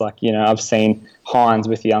sense. Like, I've seen hinds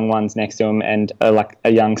with young ones next to them and like a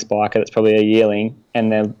young spiker that's probably a yearling,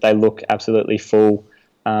 and they look absolutely full,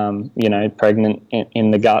 pregnant in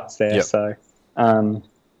the guts there. Yep. So,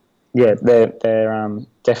 they're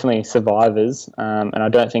definitely survivors, and I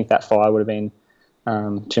don't think that fire would have been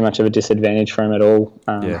too much of a disadvantage for them at all.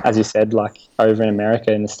 As you said, like over in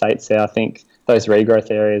America, in the States there, I think those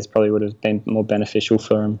regrowth areas probably would have been more beneficial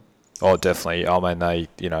for them. Oh, definitely. I mean, they,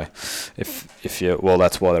 if you, well,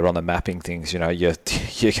 that's why they're on the mapping things. You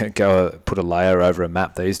can go put a layer over a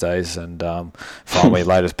map these days and find where your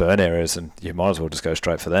latest burn areas, and you might as well just go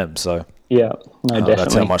straight for them. So yeah, definitely.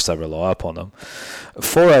 That's how much they rely upon them.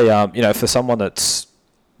 For a, for someone that's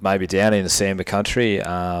maybe down in the Samba country,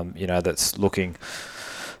 that's looking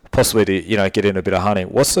possibly to, get in a bit of hunting,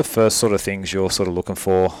 what's the first sort of things you're sort of looking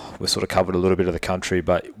for? We've sort of covered a little bit of the country,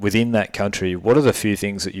 but within that country, what are the few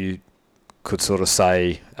things that you could sort of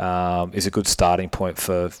say is a good starting point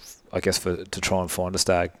to try and find a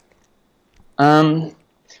stag? I'd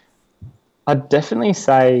definitely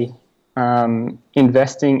say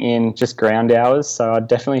investing in just ground hours. So I'd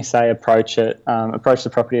definitely say approach the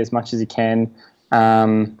property as much as you can,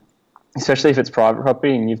 especially if it's private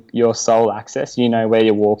property and your sole access. You know where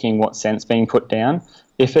you're walking, what scent's being put down.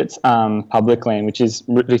 If it's public land, which is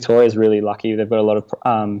Victoria's really lucky, they've got a lot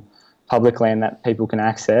of public land that people can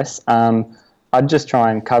access. I'd just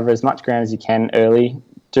try and cover as much ground as you can early.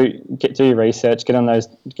 Do your research, get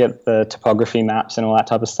the topography maps and all that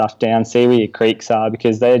type of stuff down. See where your creeks are,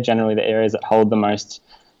 because they're generally the areas that hold the most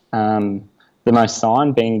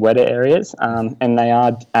sign, being wetter areas. And they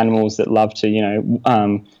are animals that love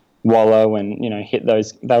to wallow and hit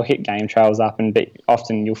those. They'll hit game trails up, and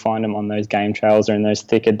often you'll find them on those game trails or in those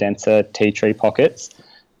thicker, denser tea tree pockets.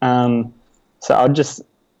 So I'd just,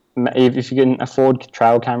 if you can afford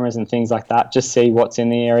trail cameras and things like that, just see what's in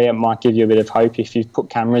the area. It might give you a bit of hope. If you put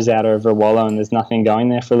cameras out over a wallow and there's nothing going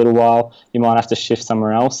there for a little while, you might have to shift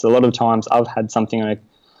somewhere else. A lot of times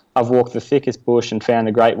I've walked the thickest bush and found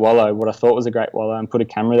a great wallow, what I thought was a great wallow, and put a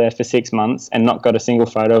camera there for 6 months and not got a single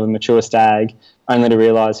photo of a mature stag, only to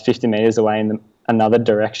realise 50 metres away in another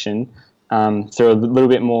direction, through a little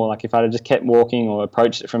bit more, like if I had just kept walking or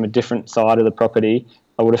approached it from a different side of the property,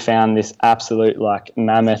 I would have found this absolute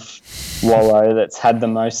mammoth wallow that's had the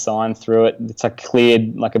most sign through it. It's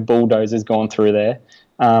cleared, like a bulldozer's gone through there.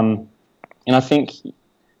 And I think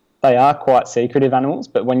they are quite secretive animals,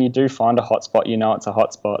 but when you do find a hot spot, it's a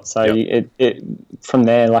hot spot. So from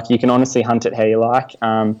there, you can honestly hunt it how you like.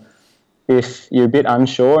 If you're a bit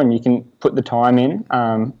unsure and you can put the time in,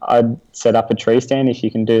 I'd set up a tree stand if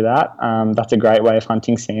you can do that. That's a great way of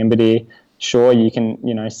hunting sambar deer. Sure, you can,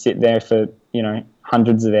 sit there for,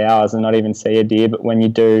 hundreds of hours and not even see a deer, but when you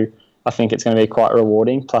do, I think it's going to be quite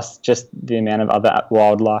rewarding. Plus just the amount of other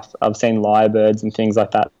wildlife. I've seen lyrebirds and things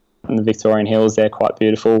like that in the Victorian hills. They're quite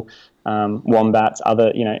beautiful. Wombats,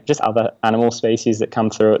 other animal species that come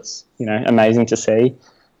through. It's, amazing to see.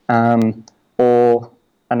 Or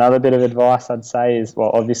another bit of advice I'd say is,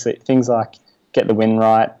 well, obviously things like get the wind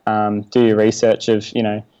right, do your research of,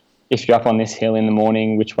 if you're up on this hill in the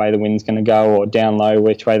morning, which way the wind's going to go, or down low,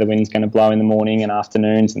 which way the wind's going to blow in the morning and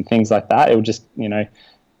afternoons and things like that. It will just,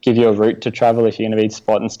 give you a route to travel if you're going to be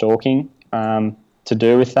spot and stalking. To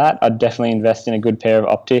do with that, I'd definitely invest in a good pair of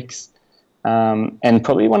optics. And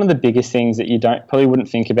probably one of the biggest things that you probably wouldn't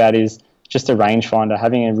think about is just a rangefinder,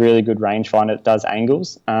 having a really good rangefinder that does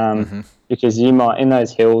angles. Because you might, in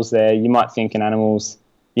those hills there, you might think an animal's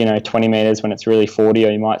 20 metres when it's really 40, or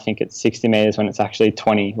you might think it's 60 metres when it's actually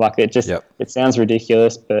 20. It sounds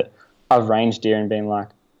ridiculous, but I've ranged deer and been like,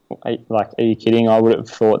 are you kidding? I would have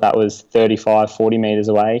thought that was 35, 40 metres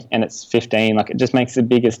away, and it's 15. It just makes the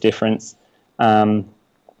biggest difference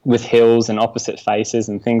with hills and opposite faces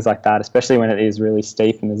and things like that, especially when it is really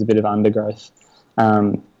steep and there's a bit of undergrowth.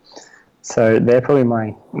 So they're probably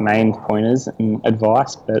my main pointers and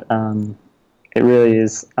advice, but it really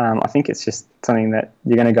is. I think it's just something that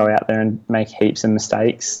you're going to go out there and make heaps of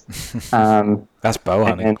mistakes. That's bow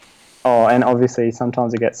hunting. And obviously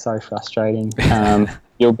sometimes it gets so frustrating.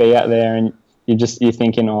 You'll be out there and you're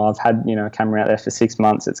thinking, I've had a camera out there for 6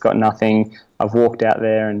 months. It's got nothing. I've walked out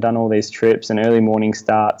there and done all these trips and early morning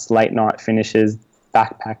starts, late night finishes,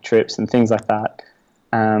 backpack trips and things like that.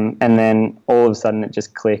 And then all of a sudden it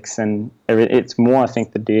just clicks, and it's more, I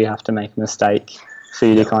think, the deer have to make a mistake for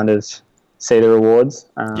you to kind of see the rewards.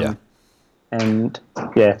 And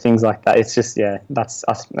things like that. It's just, that's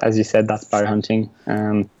us, as you said, that's bow hunting.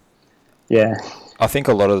 I think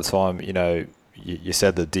a lot of the time, you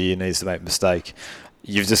said the deer needs to make a mistake.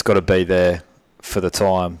 You've just got to be there for the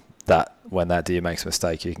time that when that deer makes a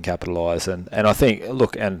mistake, you can capitalise. And I think,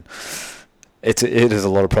 look, and it is a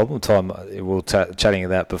lot of problem. Time, we were chatting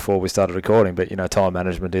about before we started recording, but time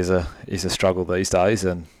management is a struggle these days.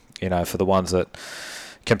 And for the ones that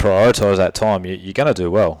can prioritise that time, you're going to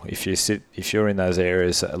do well. If you're in those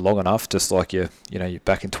areas long enough, just like you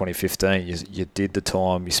back in 2015, you did the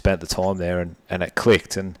time, you spent the time there, and it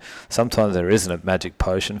clicked. And sometimes there isn't a magic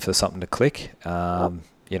potion for something to click.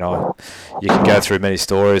 You can go through many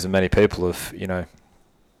stories and many people of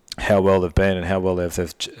how well they've been and how well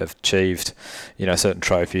they've achieved certain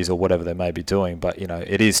trophies or whatever they may be doing. But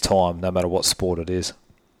it is time, no matter what sport it is.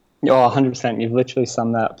 Oh, 100%. You've literally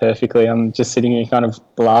summed that up perfectly. I'm just sitting here kind of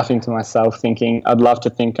laughing to myself, thinking I'd love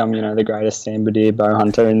to think I'm, the greatest sambar deer bow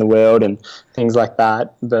hunter in the world and things like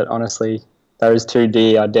that. But honestly, those two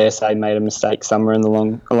deer, I dare say, made a mistake somewhere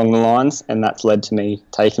along the lines, and that's led to me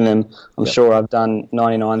taking them. I'm sure I've done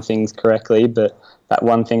 99 things correctly, but that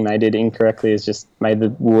one thing they did incorrectly has just made the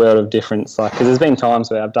world of difference. Because there's been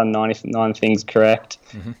times where I've done 99 things correct,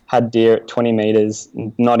 had deer at 20 metres,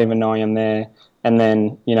 not even knowing I'm there, and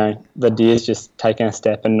then the deer's just taken a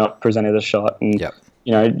step and not presented a shot, and Yep.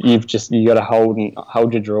 you got to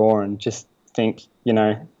hold your draw and just think,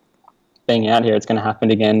 being out here, it's going to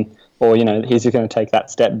happen again, or he's just going to take that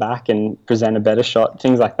step back and present a better shot,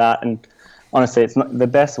 things like that. And honestly, it's not the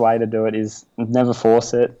best way to do it is never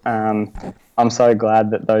force it. I'm so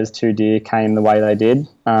glad that those two deer came the way they did,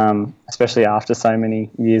 especially after so many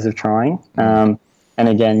years of trying. And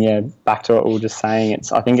again, back to what we were just saying,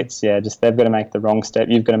 I think it's just they've got to make the wrong step.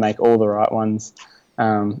 You've got to make all the right ones.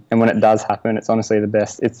 And when it does happen, it's honestly the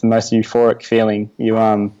best. It's the most euphoric feeling.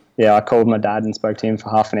 I called my dad and spoke to him for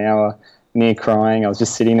half an hour, near crying. I was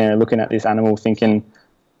just sitting there looking at this animal thinking,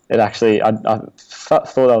 I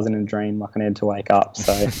thought I was in a dream, like I needed to wake up.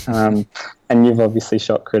 So, and you've obviously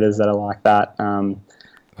shot critters that are like that. And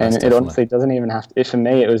it honestly doesn't even have to. For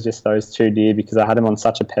me, it was just those two deer because I had them on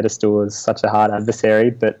such a pedestal as such a hard adversary.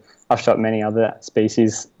 But I've shot many other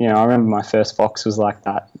species. I remember my first fox was like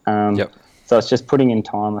that. So it's just putting in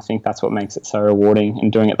time. I think that's what makes it so rewarding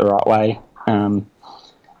and doing it the right way.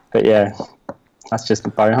 But yeah, that's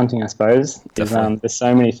just bow hunting, I suppose. There's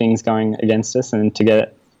so many things going against us, and to get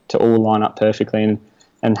it to all line up perfectly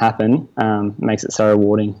and happen makes it so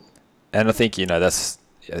rewarding. And I think that's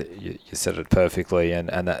you said it perfectly, and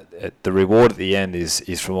that the reward at the end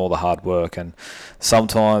is from all the hard work, and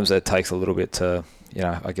sometimes it takes a little bit to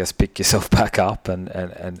I guess pick yourself back up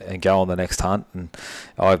and go on the next hunt. And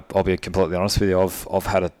I'll be completely honest with you, I've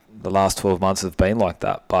had the last 12 months have been like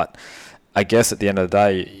that, but I guess at the end of the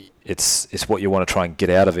day, it's what you want to try and get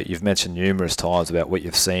out of it. You've mentioned numerous times about what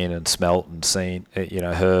you've seen and smelt and seen,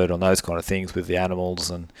 heard on those kind of things with the animals,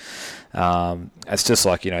 and it's just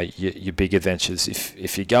like your big adventures.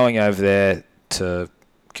 If you're going over there to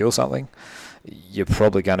kill something, you're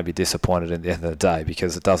probably going to be disappointed at the end of the day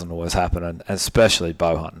because it doesn't always happen, and especially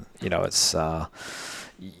bow hunting. It's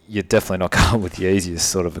you're definitely not going with the easiest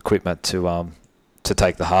sort of equipment to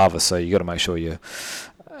take the harvest. So you got to make sure you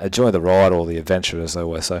enjoy the ride or the adventure, as they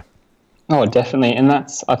always say. Oh, definitely. And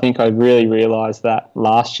I think I really realised that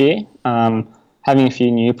last year. Having a few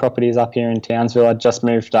new properties up here in Townsville, I just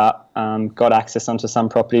moved up, got access onto some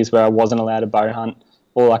properties where I wasn't allowed to bow hunt.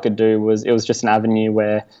 All I could do it was just an avenue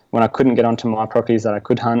where when I couldn't get onto my properties that I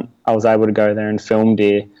could hunt, I was able to go there and film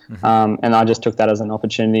deer. And I just took that as an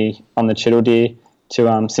opportunity on the Chiddle deer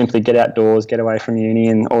to simply get outdoors, get away from uni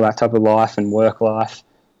and all that type of life and work life,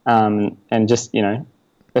 and just,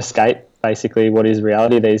 escape basically what is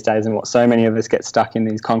reality these days and what so many of us get stuck in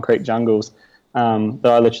these concrete jungles. That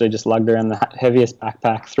I literally just lugged around the heaviest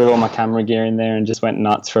backpack, threw all my camera gear in there and just went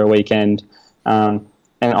nuts for a weekend. And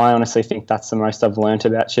I honestly think that's the most I've learnt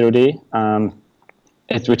about Chiddle deer,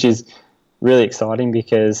 which is really exciting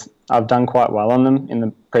because I've done quite well on them in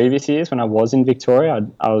the previous years. When I was in Victoria,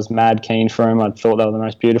 I was mad keen for them. I thought they were the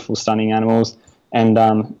most beautiful, stunning animals. And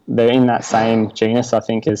they're in that same genus, I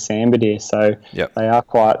think, as sambar deer. So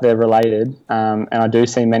they're related. And I do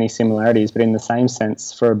see many similarities, but in the same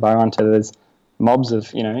sense, for a bow hunter, there's mobs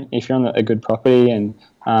of, if you're on a good property, and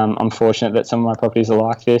I'm fortunate that some of my properties are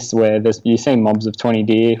like this, where you see mobs of 20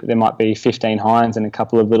 deer. There might be 15 hinds and a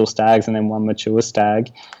couple of little stags and then one mature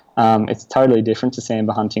stag. It's totally different to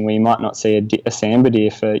sambar hunting, where you might not see a sambar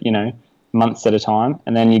deer for, months at a time.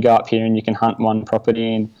 And then you go up here and you can hunt one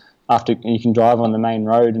property, and after you can drive on the main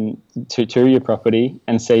road and to your property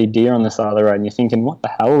and see deer on the side of the road, and you're thinking, what the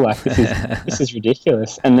hell? Like, this is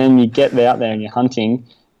ridiculous. And then you get out there and you're hunting,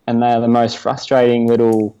 and they are the most frustrating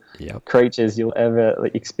little creatures you'll ever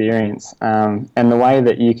experience. And the way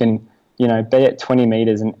that you can, be at 20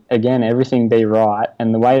 meters and again everything be right,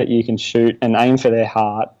 and the way that you can shoot and aim for their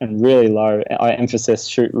heart and really low, I emphasize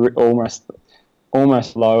shoot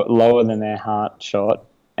almost lower than their heart shot.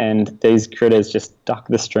 And these critters just duck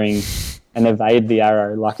the string and evade the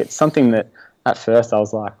arrow. Like, it's something that at first I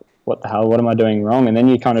was like, what the hell, what am I doing wrong? And then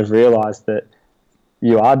you kind of realise that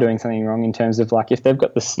you are doing something wrong in terms of, like, if they've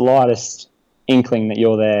got the slightest inkling that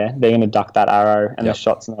you're there, they're going to duck that arrow and the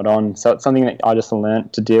shot's not on. So it's something that I just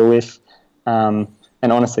learnt to deal with. And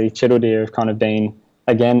honestly, Chiddle deer have kind of been,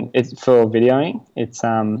 again, it's for videoing. It's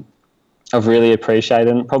I've really appreciated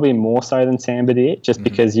them, probably more so than sambar deer, just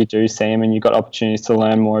because you do see them and you've got opportunities to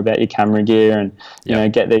learn more about your camera gear and,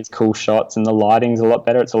 get these cool shots, and the lighting's a lot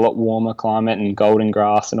better. It's a lot warmer climate and golden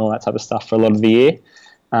grass and all that type of stuff for a lot of the year.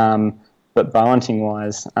 But bow hunting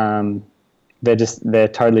wise, they're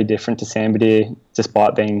totally different to sambar deer,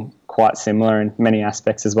 despite being quite similar in many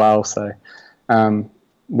aspects as well. So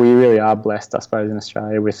we really are blessed, I suppose, in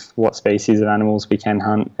Australia with what species of animals we can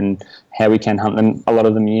hunt and how we can hunt them, a lot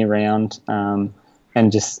of them year round. And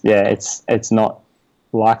just, it's not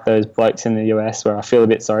like those blokes in the US where I feel a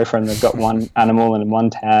bit sorry for them. They've got one animal and one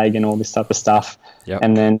tag and all this type of stuff. Yep.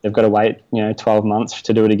 And then they've got to wait, 12 months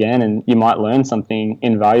to do it again. And you might learn something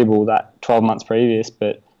invaluable that 12 months previous,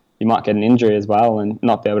 but you might get an injury as well and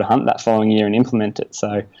not be able to hunt that following year and implement it.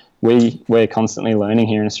 So we're constantly learning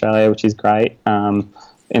here in Australia, which is great.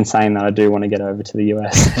 In saying that, I do want to get over to the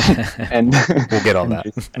US. And we'll get on that.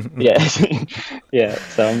 Yeah.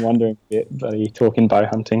 So I'm wondering a bit, buddy, talking bow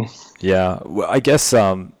hunting. Yeah, well, I guess,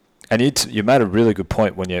 and you made a really good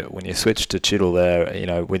point when you switched to Chiddle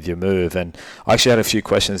there, with your move. And I actually had a few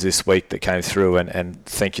questions this week that came through, and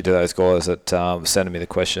thank you to those guys that sending me the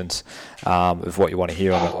questions of what you want to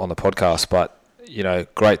hear on the podcast. But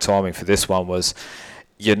great timing for this one was.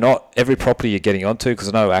 You're not every property you're getting onto, because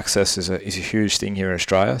I know access is a huge thing here in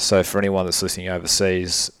Australia. So for anyone that's listening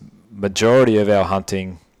overseas, majority of our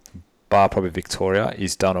hunting, bar probably Victoria,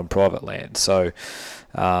 is done on private land. So,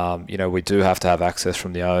 we do have to have access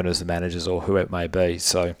from the owners, the managers, or who it may be.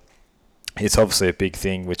 So it's obviously a big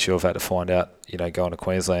thing, which you've had to find out, going to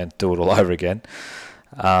Queensland, do it all over again.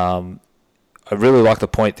 I really like the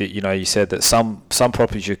point that, you said that some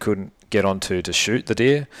properties you couldn't get onto to shoot the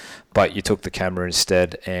deer, but you took the camera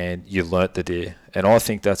instead and you learnt the deer. And I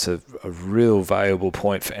think that's a real valuable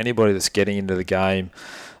point for anybody that's getting into the game.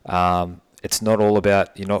 It's not all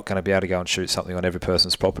about, you're not going to be able to go and shoot something on every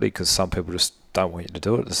person's property, because some people just don't want you to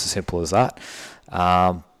do it. It's as simple as that.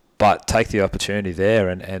 But take the opportunity there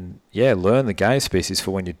and learn the game species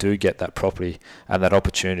for when you do get that property and that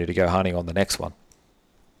opportunity to go hunting on the next one.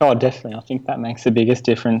 Oh, definitely. I think that makes the biggest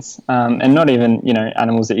difference. And not even,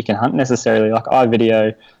 animals that you can hunt necessarily. Like I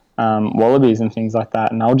video wallabies and things like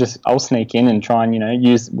that, and I'll sneak in and try and,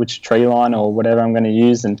 use which tree line or whatever I'm going to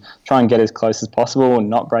use and try and get as close as possible and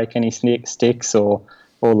not break any sticks or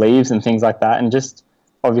leaves and things like that. And just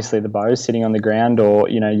obviously the bow sitting on the ground, or,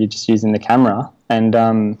 you're just using the camera and,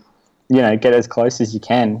 get as close as you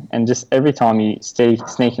can. And just every time you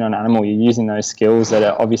sneak in on an animal, you're using those skills that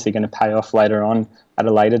are obviously going to pay off later on at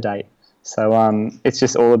a later date. So it's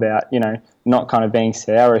just all about, not kind of being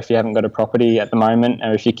sour if you haven't got a property at the moment,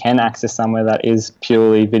 or if you can access somewhere that is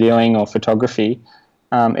purely videoing or photography.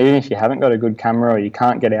 Even if you haven't got a good camera or you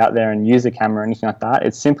can't get out there and use a camera or anything like that,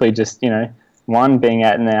 it's simply just, one, being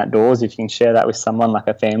out in the outdoors. If you can share that with someone like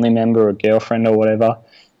a family member or a girlfriend or whatever,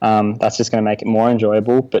 that's just going to make it more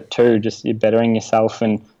enjoyable. But two, just you're bettering yourself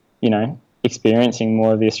and, experiencing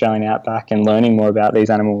more of the Australian outback and learning more about these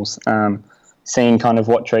animals, seeing kind of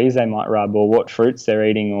what trees they might rub or what fruits they're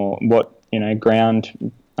eating or what,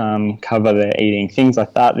 ground cover they're eating, things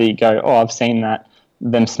like that you go, oh, I've seen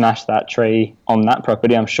them smash that tree on that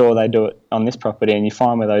property. I'm sure they do it on this property, and you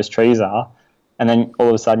find where those trees are. And then all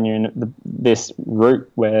of a sudden you're in this route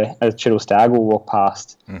where a Chiddle stag will walk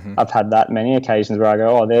past. Mm-hmm. I've had that many occasions where I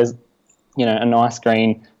go, oh, there's, a nice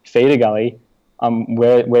green feeder gully.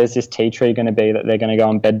 Where's this tea tree going to be that they're going to go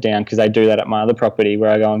and bed down? Because they do that at my other property where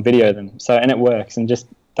I go and video them. So, and it works. And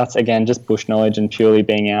that's, again, just bush knowledge and purely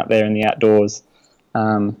being out there in the outdoors,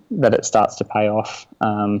 that it starts to pay off.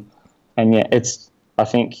 I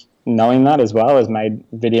think knowing that as well has made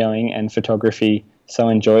videoing and photography so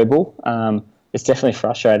enjoyable. It's definitely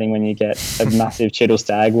frustrating when you get a massive Chiddle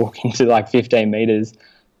stag walking to like 15 metres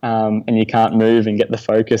and you can't move and get the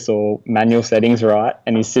focus or manual settings right,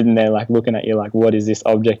 and he's sitting there like looking at you like, what is this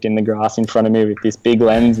object in the grass in front of me with this big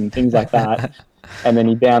lens and things like that. And then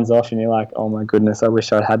he bounds off and you're like, oh my goodness, I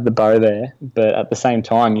wish I'd had the bow there. But at the same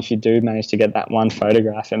time, if you do manage to get that one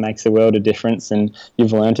photograph, it makes a world of difference, and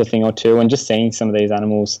you've learned a thing or two. And just seeing some of these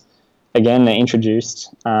animals, again, they're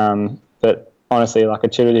introduced, but honestly, like a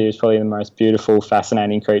Chiddle deer is probably the most beautiful,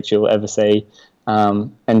 fascinating creature you'll ever see.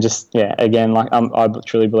 And just, again, like I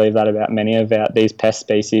truly believe that about many of these pest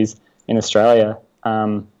species in Australia.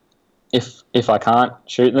 If I can't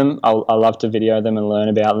shoot them, I love to video them and learn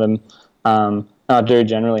about them. And I do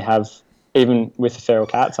generally have, even with the feral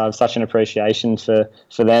cats, I have such an appreciation for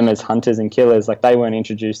them as hunters and killers. Like, they weren't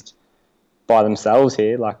introduced by themselves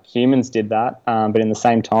here, like humans did that. But in the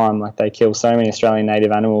same time, like, they kill so many Australian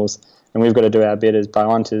native animals, and we've got to do our bit as bow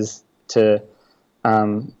hunters to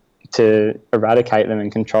eradicate them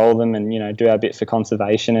and control them, and do our bit for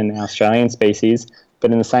conservation and our Australian species.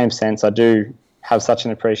 But in the same sense, I do have such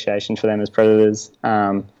an appreciation for them as predators,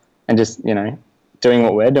 and just doing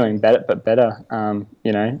what we're doing better,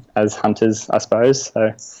 as hunters, I suppose.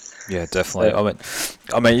 So yeah, definitely.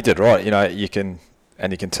 I mean, you did right. You can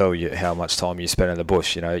tell how much time you spend in the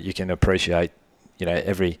bush. You can appreciate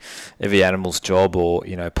every animal's job or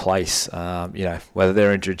place, whether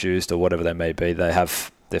they're introduced or whatever they may be. They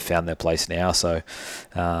have they've found their place now. So,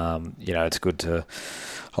 it's good to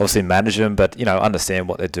obviously manage them, but, understand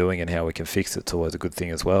what they're doing and how we can fix it. It's always a good thing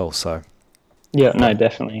as well. So, yeah, no,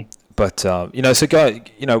 definitely. But, so go,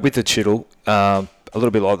 with the Chital, a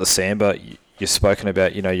little bit like the Samba, you've spoken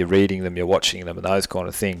about, you're reading them, you're watching them and those kind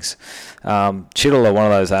of things. Chital are one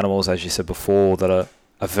of those animals, as you said before, that are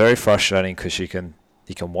very frustrating because you can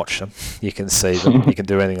watch them, you can see them, you can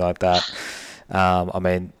do anything like that. I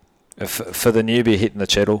mean, for the newbie hitting the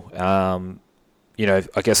Chital,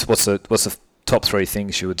 I guess what's the top 3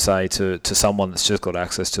 things you would say to someone that's just got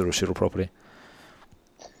access to a Chital property?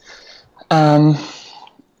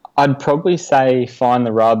 I'd probably say find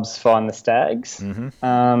the rubs, find the stags.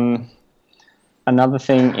 Mm-hmm. Another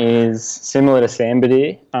thing is similar to Samba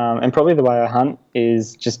deer, and probably the way I hunt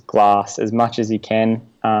is just glass as much as you can.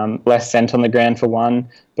 Less scent on the ground for one,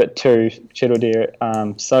 but 2, Chital deer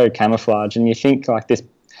so camouflage, and you think like this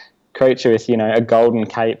creature with a golden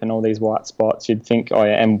cape and all these white spots, you'd think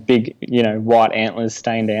and big white antlers,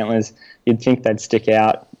 stained antlers, you'd think they'd stick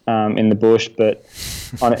out in the bush, but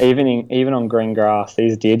even on green grass,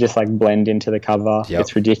 these deer just like blend into the cover. Yep.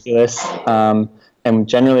 It's ridiculous, and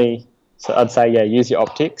generally. So I'd say, use your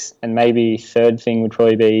optics. And maybe third thing would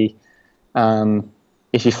probably be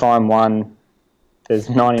if you find one, there's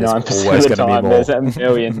 99% of the time there's a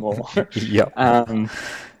million more. Yep.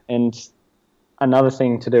 And another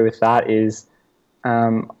thing to do with that is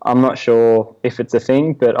I'm not sure if it's a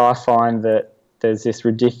thing, but I find that there's this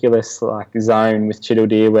ridiculous like zone with Chital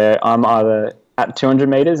deer where I'm either at 200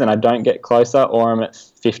 metres and I don't get closer, or I'm at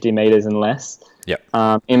 50 metres and less. Yep.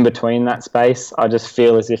 In between that space, I just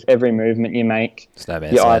feel as if every movement you make,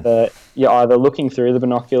 you're either looking through the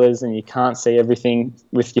binoculars and you can't see everything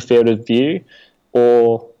with your field of view,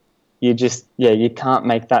 or you just you can't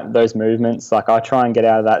make those movements. Like I try and get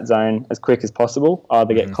out of that zone as quick as possible,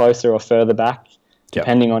 either get closer or further back,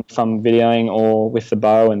 depending on if I'm videoing or with the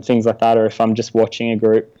bow and things like that, or if I'm just watching a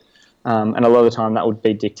group. And a lot of the time that would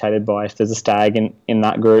be dictated by if there's a stag in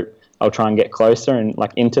that group, I'll try and get closer and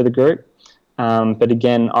like into the group. But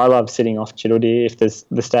again, I love sitting off Chital deer. If there's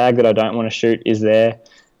the stag that I don't want to shoot is there,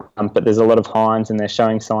 but there's a lot of hinds and they're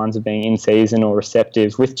showing signs of being in season or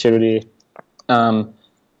receptive with Chital deer.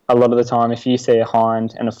 A lot of the time, if you see a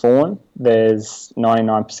hind and a fawn, there's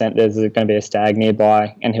 99% there's going to be a stag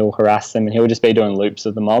nearby, and he'll harass them and he'll just be doing loops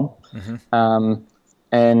of the mob. Mm-hmm.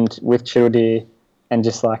 And with Chital deer, and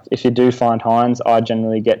just like if you do find hinds, I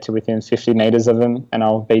generally get to within 50 metres of them and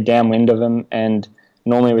I'll be downwind of them, and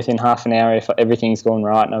normally within half an hour, if everything's gone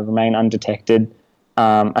right and I remain undetected,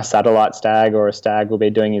 a satellite stag or a stag will be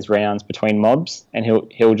doing his rounds between mobs, and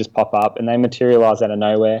he'll just pop up, and they materialise out of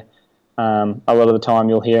nowhere. A lot of the time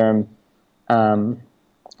you'll hear him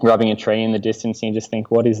rubbing a tree in the distance, and you just think,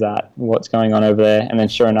 what is that? What's going on over there? And then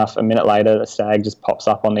sure enough, a minute later, the stag just pops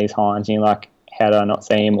up on these hinds, and you're like, how did I not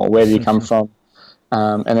see him, or where did he come from?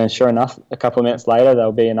 And then sure enough, a couple of minutes later,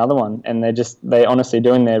 there'll be another one, and they honestly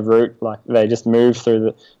doing their route, like they just move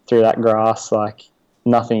through that grass like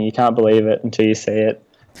nothing. You can't believe it until you see it.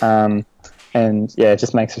 And it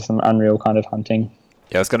just makes for some unreal kind of hunting.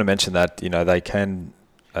 Yeah, I was going to mention that, they can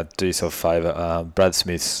do yourself a favour. Brad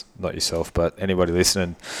Smith's, not yourself, but anybody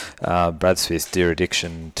listening, Brad Smith's Deer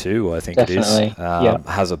Addiction 2, I think Definitely. It is,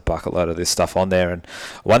 has a bucket load of this stuff on there. And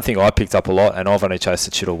one thing I picked up a lot, and I've only chased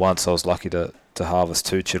a Chital once, I was lucky to harvest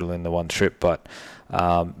 2 Chital in the one trip, but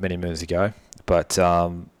many moons ago. But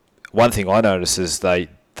one thing I noticed is they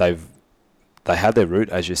had their route,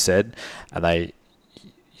 as you said, and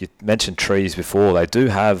you mentioned trees before. They do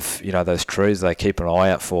have, those trees they keep an eye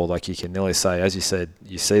out for. Like you can nearly say, as you said,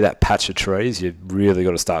 you see that patch of trees, you've really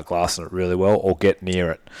got to start glassing it really well or get near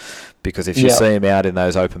it. Because if you see them out in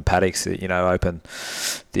those open paddocks, the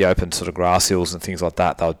open sort of grass hills and things like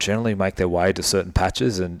that, they'll generally make their way to certain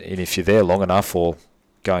patches. And if you're there long enough, or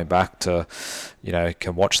going back to,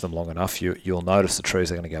 can watch them long enough, you'll notice the trees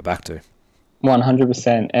they're going to go back to.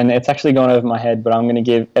 100%. And it's actually gone over my head, but I'm going to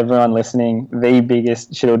give everyone listening the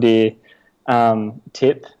biggest Chital deer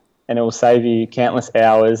tip, and it will save you countless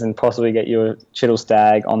hours and possibly get you a Chital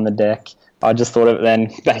stag on the deck. I just thought of it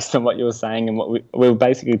then based on what you were saying and what we were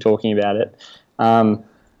basically talking about it.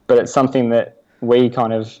 But it's something that we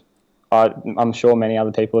kind of, I'm sure many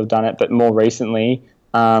other people have done it, but more recently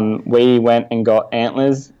we went and got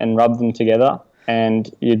antlers and rubbed them together.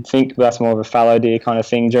 And you'd think that's more of a fallow deer kind of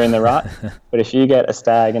thing during the rut. But if you get a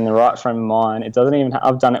stag in the right frame of mind, it doesn't even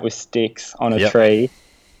I've done it with sticks on a tree.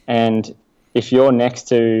 And if you're next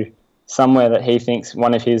to somewhere that he thinks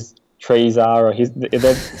one of his trees are, or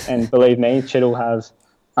and believe me, Chital have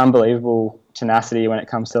unbelievable tenacity when it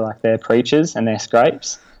comes to like their preachers and their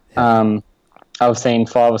scrapes. I've seen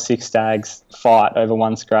 5 or 6 stags fight over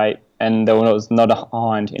one scrape, and there was not a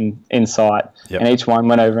hind in sight. Yep. And each one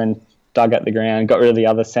went over and dug at the ground, got rid of the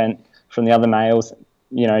other scent from the other males,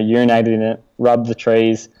 urinated in it, rubbed the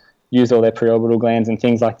trees, used all their preorbital glands and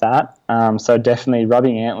things like that. So definitely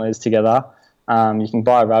rubbing antlers together. You can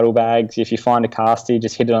buy rattle bags. If you find a castie,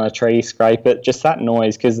 just hit it on a tree, scrape it. Just that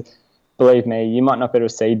noise, because believe me, you might not be able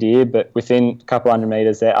to see deer, but within a couple hundred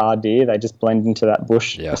metres there are deer. They just blend into that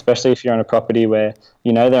bush, especially if you're on a property where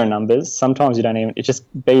there are numbers. Sometimes you don't even – it's just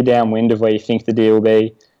be downwind of where you think the deer will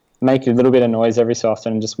be. Make a little bit of noise every so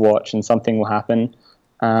often and just watch, and something will happen.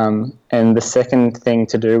 And the second thing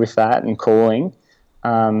to do with that and calling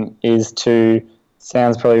is to –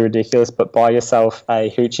 sounds probably ridiculous, but buy yourself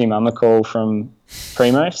a hoochie mama call from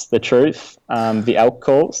Primos, The Truth, the elk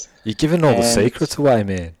calls. You're giving all the secrets away,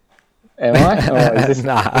 man. Am I? Or is this,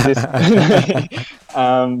 Nah.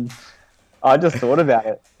 I just thought about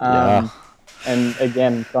it. And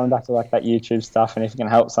again, going back to like that YouTube stuff, and if you can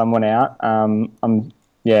help someone out,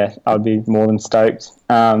 I'd be more than stoked.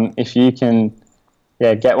 If you can,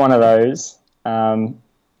 get one of those,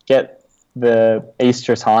 get the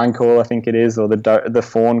estrus hind call, I think it is, or the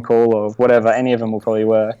fawn call, or whatever. Any of them will probably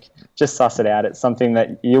work. Just suss it out. It's something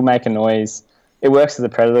that you'll make a noise. It works as a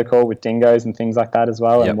predator call with dingoes and things like that as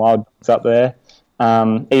well, and wild dogs up there.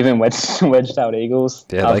 Even wedge-tailed eagles.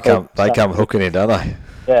 Yeah, they come hooking in, don't they?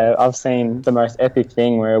 Yeah, I've seen the most epic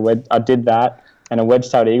thing where I did that, and a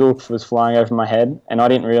wedge-tailed eagle was flying over my head, and I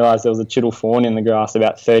didn't realise there was a chital fawn in the grass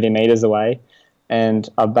about 30 metres away, and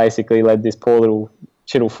I basically led this poor little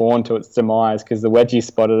chital fawn to its demise because the wedgie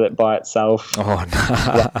spotted it by itself. Oh,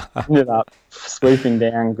 no. Ended up swooping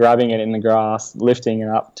down, grabbing it in the grass, lifting it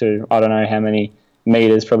up to I don't know how many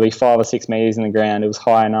metres, probably 5 or 6 metres in the ground. It was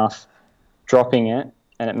high enough, dropping it,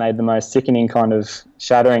 and it made the most sickening kind of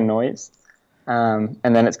shattering noise. And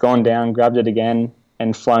then it's gone down, grabbed it again,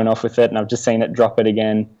 and flown off with it, and I've just seen it drop it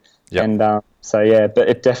again. Yep. And but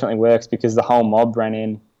it definitely works because the whole mob ran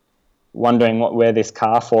in wondering where this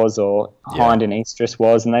calf was or hind in estrus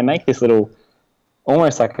was, and they make this little,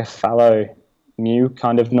 almost like a fallow mew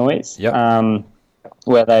kind of noise,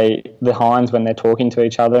 where the hinds, when they're talking to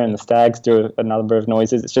each other, and the stags do a number of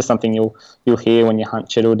noises. It's just something you'll hear when you hunt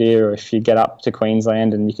chital deer, or if you get up to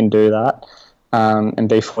Queensland and you can do that, and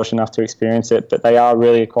be fortunate enough to experience it. But they are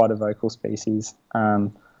really quite a vocal species,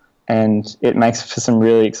 and it makes for some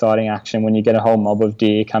really exciting action when you get a whole mob of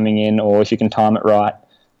deer coming in, or if you can time it right.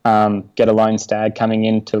 Get a lone stag coming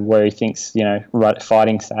into where he thinks,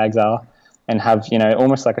 fighting stags are, and have,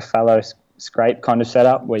 almost like a fallow scrape kind of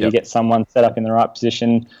setup where you get someone set up in the right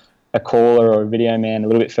position, a caller or a video man a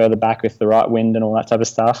little bit further back with the right wind and all that type of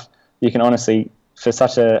stuff. You can honestly, for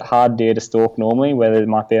such a hard deer to stalk normally, where there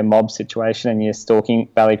might be a mob situation and you're stalking,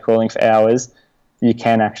 valley crawling for hours, you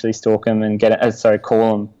can actually stalk them and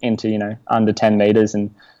call them into, under 10 metres and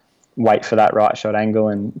wait for that right shot angle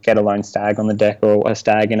and get a lone stag on the deck, or a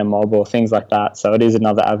stag in a mob, or things like that. So it is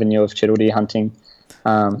another avenue of chital deer hunting,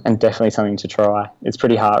 and definitely something to try. It's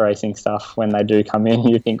pretty heart-racing stuff when they do come in.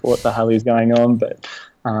 You think, what the hell is going on? But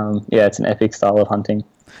it's an epic style of hunting.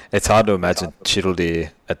 It's hard to imagine chital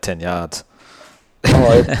deer at 10 yards.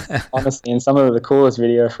 Honestly, in some of the coolest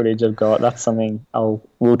video footage I've got, that's something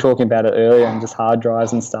we were talking about it earlier on just hard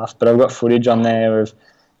drives and stuff, but I've got footage on there of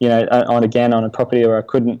on a property where I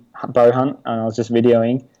couldn't bow hunt, and I was just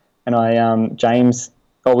videoing, and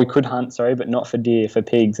we could hunt, but not for deer, for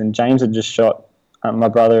pigs, and James had just shot, my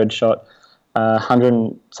brother had shot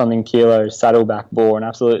 100-something kilo saddleback boar, an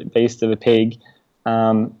absolute beast of a pig,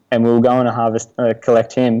 and we were going to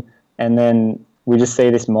collect him, and then we just see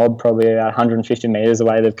this mob probably about 150 metres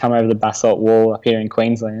away. They've come over the basalt wall up here in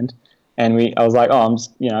Queensland. And I was like,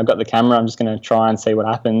 I've got the camera. I'm just going to try and see what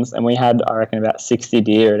happens. And we had, I reckon, about 60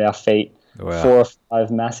 deer at our feet. Wow. 4 or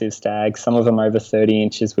 5 massive stags, some of them over 30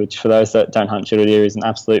 inches, which for those that don't hunt chital deer is an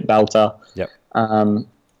absolute belter. Yep.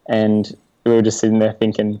 And we were just sitting there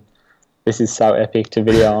thinking, this is so epic to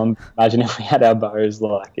video on. Imagine if we had our bows,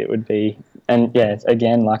 it would be. And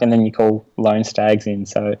again, and then you call lone stags in.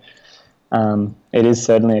 So it is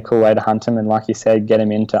certainly a cool way to hunt them, and like you said, get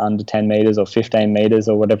them into under 10 metres or 15 metres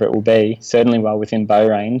or whatever it will be, certainly well within bow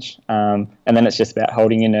range. And then it's just about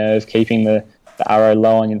holding your nerve, keeping the arrow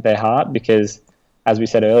low on their heart, because as we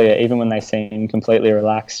said earlier, even when they seem completely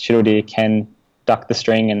relaxed, chital deer can duck the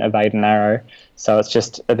string and evade an arrow. So it's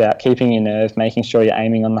just about keeping your nerve, making sure you're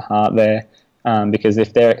aiming on the heart there, because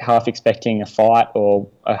if they're half expecting a fight or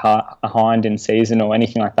a hind in season or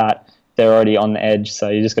anything like that, they're already on the edge, so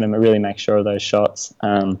you're just going to really make sure of those shots.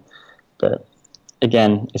 But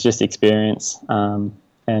again, it's just experience,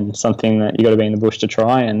 and something that you got to be in the bush to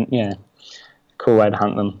try, and cool way to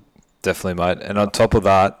hunt them. Definitely, mate. And on top of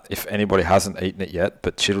that, if anybody hasn't eaten it yet,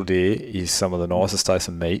 but Chiddle deer is some of the nicest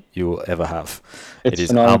tasting meat you will ever have. It is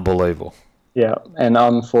phenomenal. unbelievable. Yeah, and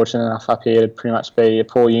I'm fortunate enough up here to pretty much be a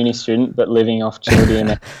poor uni student, but living off Chiddle deer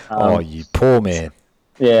meat. Oh, you poor man.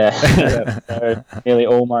 Yeah, yeah. So nearly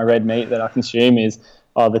all my red meat that I consume is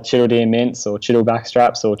either Chiddle deer mince or Chiddle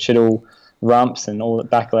backstraps or Chiddle rumps and all the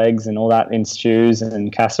back legs and all that in stews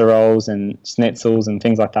and casseroles and schnitzels and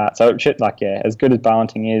things like that. So as good as bow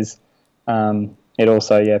hunting is, it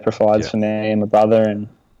also provides for me and my brother and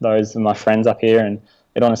those of my friends up here, and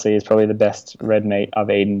it honestly is probably the best red meat I've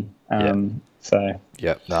eaten. So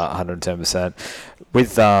yeah, no, 110%.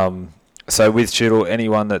 With with Chiddle,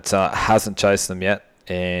 anyone that hasn't chased them yet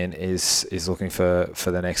and is looking for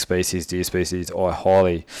the next deer species, I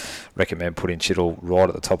highly recommend putting Chiddle right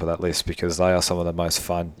at the top of that list, because they are some of the most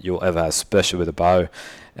fun you'll ever have, especially with a bow,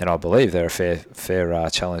 and I believe they're a fair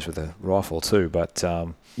challenge with a rifle too. But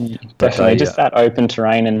definitely, just that open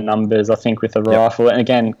terrain and numbers, I think, with a rifle, and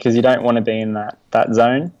again, because you don't want to be in that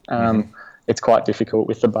zone, it's quite difficult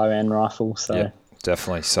with the bow and rifle. So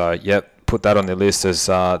definitely. So put that on the list. There's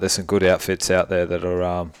some good outfits out there that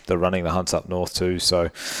are they're running the hunts up north too. So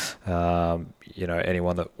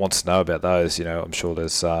anyone that wants to know about those, I'm sure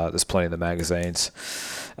there's plenty of the magazines,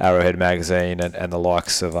 Arrowhead magazine and the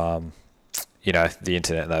likes of the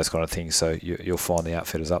internet and those kind of things. So you'll find the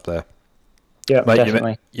outfitters up there. Yeah, mate,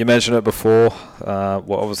 definitely. You mentioned it before.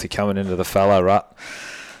 We're obviously coming into the fallow rut.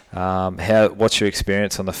 What's your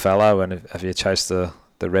experience on the fallow, and have you chased the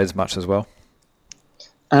reds much as well?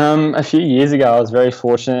 A few years ago, I was very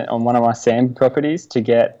fortunate on one of my sand properties to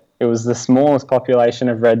get, it was the smallest population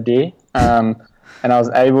of red deer. And I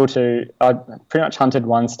pretty much hunted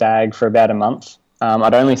one stag for about a month.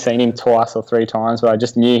 I'd only seen him twice or three times, but I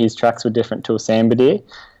just knew his tracks were different to a sambar deer.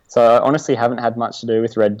 So I honestly haven't had much to do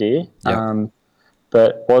with red deer. Yep.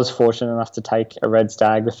 But was fortunate enough to take a red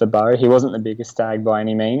stag with the bow. He wasn't the biggest stag by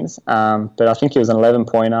any means, but I think he was an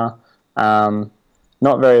 11-pointer.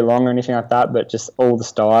 Not very long or anything like that, but just all the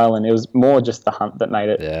style, and it was more just the hunt that made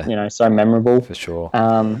it, so memorable. For sure.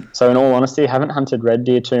 So in all honesty, I haven't hunted red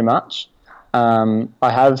deer too much. I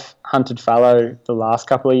have hunted fallow the last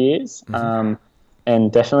couple of years,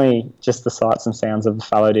 and definitely just the sights and sounds of the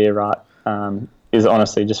fallow deer rut is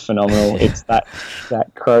honestly just phenomenal. It's that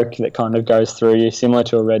croak that kind of goes through you, similar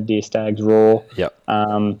to a red deer stag's roar. Yep.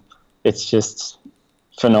 It's just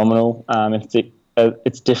phenomenal.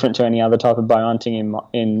 It's different to any other type of bow hunting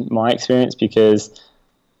in my experience, because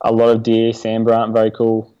a lot of deer, sambar, aren't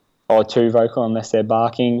vocal or too vocal unless they're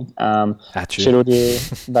barking. Chiddle deer,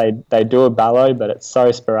 they do a bellow, but it's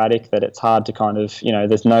so sporadic that it's hard to kind of,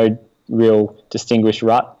 there's no real distinguished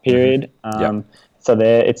rut period. So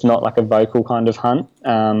it's not like a vocal kind of hunt.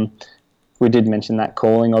 We did mention that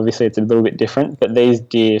calling. Obviously, it's a little bit different, but these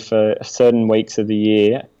deer for certain weeks of the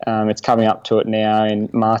year, it's coming up to it now in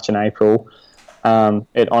March and April.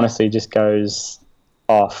 It honestly just goes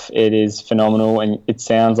off. It is phenomenal, and it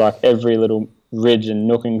sounds like every little ridge and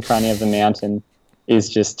nook and cranny of the mountain is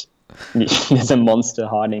just there's a monster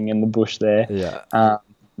hiding in the bush there.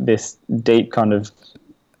 This deep kind of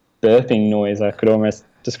burping noise, I could almost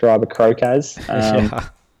describe a croak as.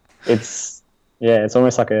 It's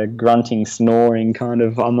almost like a grunting, snoring kind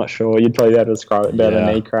of. I'm not sure. You'd probably be able to describe it better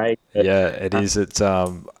than me, Craig. But, it is. It's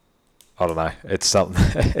I don't know. It's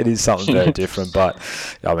something. It is something very different. But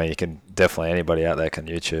I mean, you can definitely, anybody out there can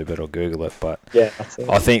YouTube it or Google it. But that's it.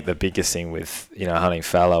 I think the biggest thing with hunting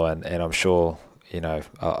fallow, and I'm sure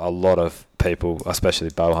a lot of people, especially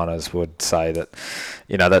bow hunters, would say that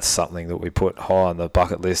that's something that we put high on the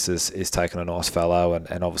bucket list is taking a nice fallow,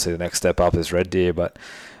 and obviously the next step up is red deer. But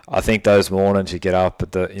I think those mornings you get up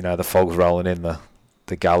at the fog's rolling in the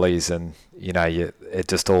gullies, and it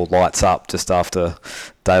just all lights up just after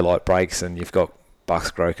daylight breaks, and you've got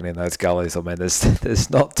bucks croaking in those gullies. I mean, there's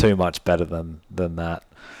not too much better than that.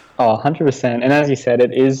 Oh, 100%. And as you said,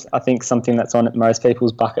 it is, I think, something that's on most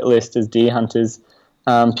people's bucket list as deer hunters,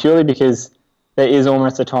 purely because there is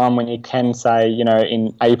almost a time when you can say,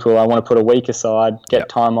 in April, I want to put a week aside, get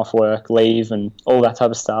time off work, leave, and all that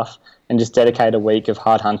type of stuff, and just dedicate a week of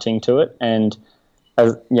hard hunting to it. And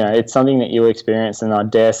it's something that you'll experience, and I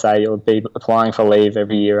dare say you'll be applying for leave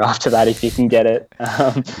every year after that if you can get it.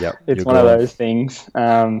 It's one of those things.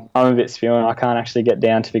 I'm a bit spewing. I can't actually get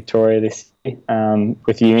down to Victoria this year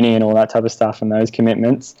with uni and all that type of stuff and those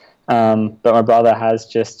commitments. But my brother has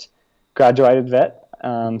just graduated vet.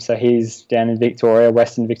 So he's down in Victoria,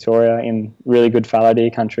 Western Victoria, in really good fallow deer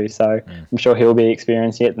country. So I'm sure he'll be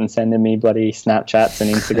experiencing it and sending me bloody Snapchats and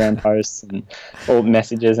Instagram posts and all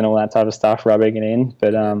messages and all that type of stuff, rubbing it in.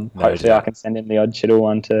 But hopefully I can send him the odd Chiddle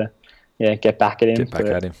one to get back at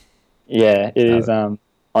him. Yeah, it is.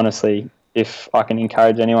 Honestly, if I can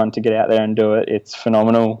encourage anyone to get out there and do it, it's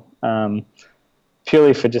phenomenal.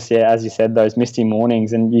 Purely for just, as you said, those misty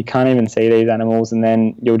mornings, and you can't even see these animals, and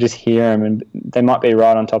then you'll just hear them, and they might be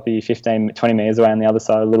right on top of you 15, 20 metres away on the other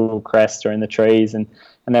side, a little crest or in the trees, and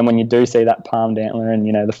then when you do see that palmed antler and,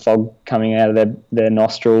 the fog coming out of their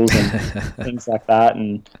nostrils and things like that,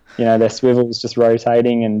 and, their swivels just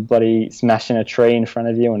rotating and bloody smashing a tree in front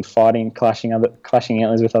of you and fighting, clashing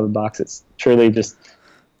antlers with other bucks, it's truly just...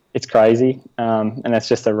 It's crazy, and it's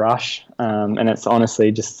just a rush, and it's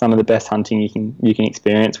honestly just some of the best hunting you can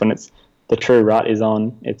experience when the true rut is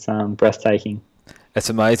on. It's breathtaking. It's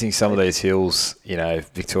amazing, some of these hills,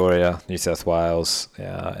 Victoria, New South Wales,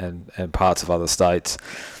 and parts of other states,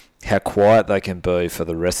 how quiet they can be for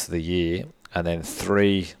the rest of the year, and then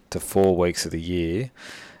 3 to 4 weeks of the year,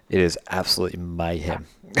 it is absolutely mayhem.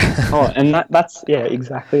 And that's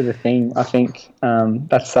exactly the thing. I think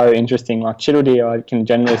that's so interesting. Like chital deer, I can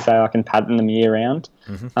generally say I can pattern them year round.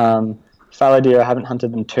 Mm-hmm. Fallow deer, I haven't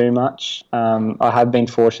hunted them too much. I have been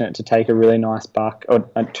fortunate to take a really nice buck or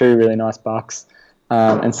two really nice bucks,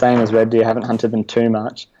 and same as red deer, I haven't hunted them too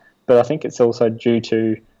much. But I think it's also due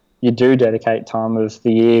to you do dedicate time of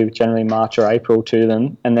the year, generally March or April, to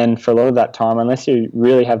them, and then for a lot of that time, unless you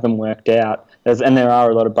really have them worked out, and there are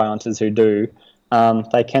a lot of bow hunters who do.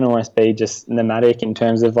 They can almost be just nomadic in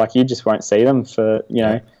terms of like you just won't see them for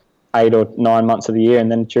 8 or 9 months of the year,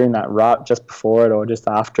 and then during that rut, just before it or just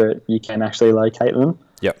after it, you can actually locate them.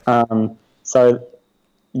 Yep. So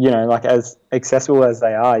like as accessible as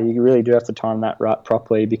they are, you really do have to time that rut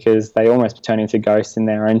properly because they almost turn into ghosts in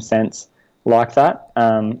their own sense, like that,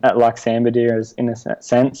 like sambar deer in a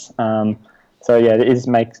sense. So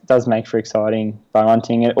it does make for exciting bow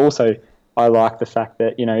hunting. It also, I like the fact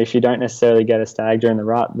that, if you don't necessarily get a stag during the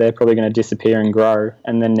rut, they're probably going to disappear and grow.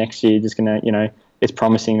 And then next year, you're just going to, it's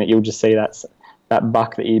promising that you'll just see that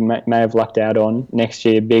buck that you may have lucked out on next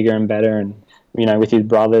year bigger and better and, with his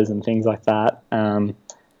brothers and things like that.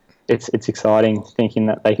 It's exciting thinking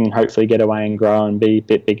that they can hopefully get away and grow and be a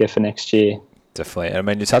bit bigger for next year. Definitely. I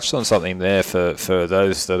mean, you touched on something there for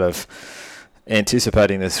those that have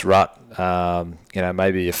anticipating this rut,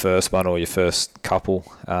 maybe your first one or your first couple.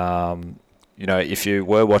 If you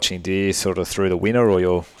were watching deer sort of through the winter or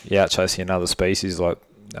you're out chasing another species like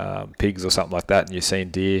pigs or something like that and you're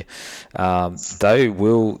seeing deer,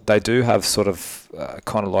 they do have sort of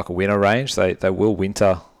kind of like a winter range. They will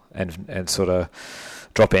winter and sort of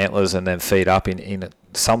drop antlers and then feed up in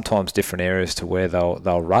sometimes different areas to where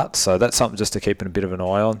they'll rut. So that's something just to keep a bit of an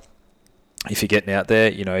eye on. If you're getting out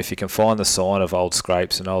there, if you can find the sign of old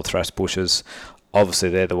scrapes and old thrash bushes, obviously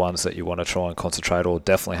they're the ones that you want to try and concentrate or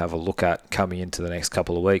definitely have a look at coming into the next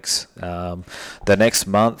couple of weeks. The next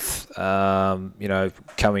month,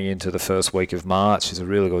 coming into the first week of March is a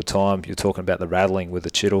really good time. You're talking about the rattling with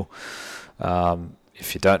the chital.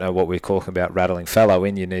 If you don't know what we're talking about rattling fallow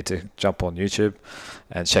in, you need to jump on YouTube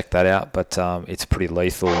and check that out. But it's pretty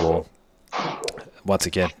lethal. Once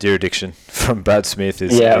again, deer addiction from Brad Smith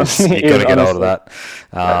is you've got to get hold of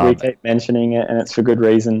that. We keep mentioning it, and it's for good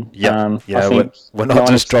reason. Yeah, we're not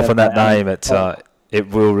just dropping that name. It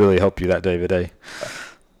will really help you, that DVD.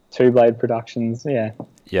 Two Blade Productions, yeah.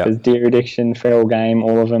 There's Deer Addiction, Feral Game,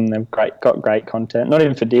 all of them. They've got great content. Not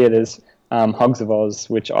even for deer. There's Hogs of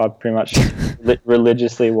Oz, which I pretty much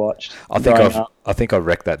religiously watched. I think I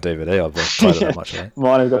wrecked that DVD. I've played it that much.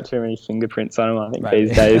 Mine have got too many fingerprints on them, I think,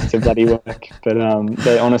 these days to bloody work. But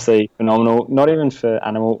they're honestly phenomenal. Not even for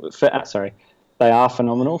they are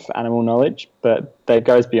phenomenal for animal knowledge, but that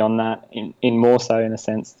goes beyond that in more so in a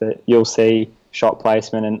sense that you'll see shot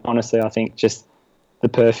placement and honestly I think just the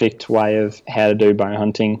perfect way of how to do bow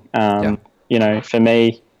hunting. For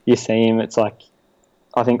me, you see him, it's like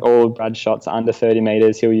I think all of Brad's shots are under 30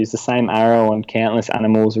 metres. He'll use the same arrow on countless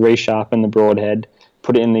animals, resharpen the broadhead,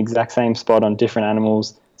 put it in the exact same spot on different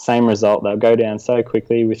animals, same result. They'll go down so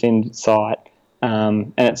quickly within sight.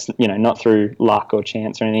 And it's, not through luck or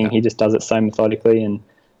chance or anything. He just does it so methodically and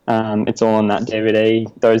it's all on that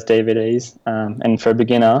DVD, those DVDs. And for a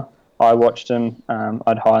beginner, I watched them.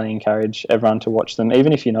 I'd highly encourage everyone to watch them,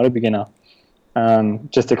 even if you're not a beginner,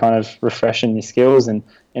 just to kind of refreshen your skills and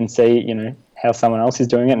see, how someone else is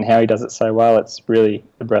doing it and how he does it so well. It's really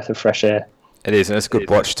a breath of fresh air. It is, and it's a good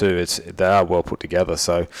watch too. They are well put together.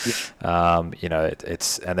 So,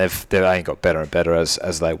 it's and they've only got better and better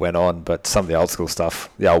as they went on. But some of the old school stuff,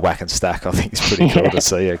 the old whack and stack, I think is pretty cool to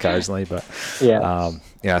see occasionally. But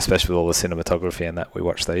especially with all the cinematography and that we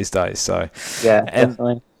watch these days. So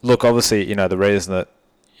definitely. Look, obviously, the reason that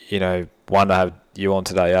one to have you on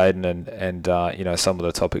today, Aidan, and some of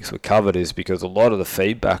the topics we covered is because a lot of the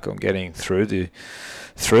feedback I'm getting through the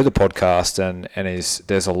podcast and is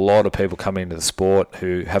there's a lot of people coming into the sport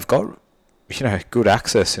who have got good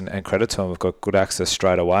access and credit to them. We've got good access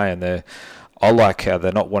straight away, and I like how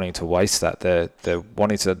they're not wanting to waste that. They're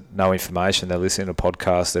wanting to know information. They're listening to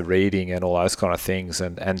podcasts, they're reading, and all those kind of things,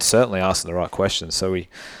 and certainly asking the right questions. So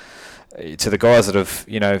to the guys that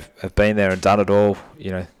have been there and done it all,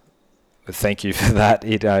 thank you for that.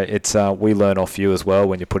 It's we learn off you as well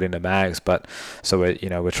when you put into mags. But so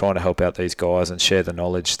we're trying to help out these guys and share the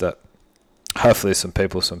knowledge that hopefully some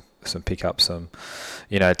people pick up some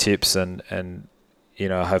tips and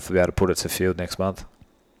hopefully be able to put it to field next month.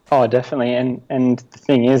 Oh, definitely. And the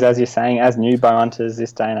thing is, as you're saying, as new bow hunters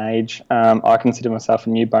this day and age, I consider myself a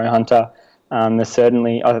new bow hunter. I've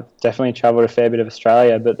definitely travelled a fair bit of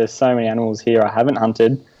Australia, but there's so many animals here I haven't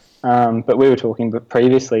hunted. But we were talking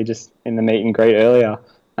previously just in the meet and greet earlier.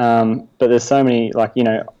 But there's so many,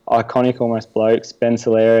 iconic almost blokes, Ben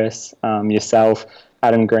Solaris, yourself,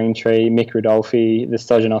 Adam Greentree, Mick Rodolfi, the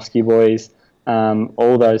Stojanovski boys,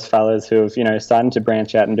 all those fellas who have, starting to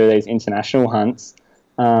branch out and do these international hunts.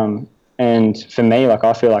 And for me,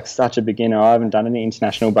 I feel like such a beginner. I haven't done any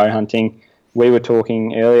international bow hunting. We were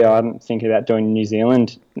talking earlier, I'm thinking about doing New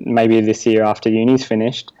Zealand maybe this year after uni's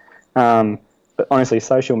finished. But honestly,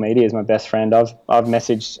 social media is my best friend. I've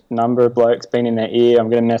messaged a number of blokes, been in their ear. I'm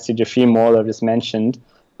going to message a few more that I've just mentioned.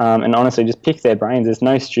 And honestly, just pick their brains. There's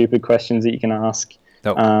no stupid questions that you can ask.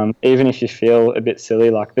 Nope. Even if you feel a bit silly,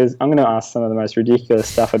 I'm going to ask some of the most ridiculous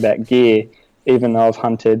stuff about gear, even though I've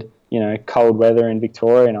hunted cold weather in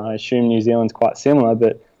Victoria, and I assume New Zealand's quite similar,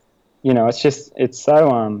 but it's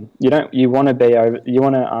so you want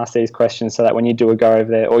to ask these questions so that when you do a go over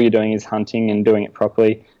there, all you're doing is hunting and doing it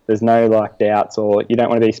properly. There's no doubts, or you don't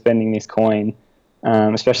want to be spending this coin,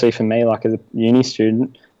 especially for me, as a uni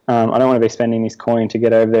student. I don't want to be spending this coin to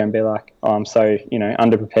get over there and be like, oh, I'm so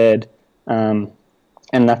underprepared.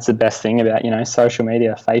 And that's the best thing about social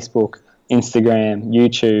media, Facebook, Instagram,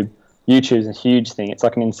 YouTube. YouTube's a huge thing. It's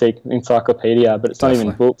like an encyclopedia, but it's not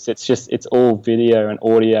even books. It's all video and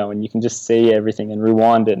audio, and you can just see everything and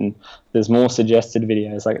rewind it, and there's more suggested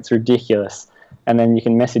videos. It's ridiculous. And then you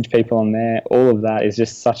can message people on there. All of that is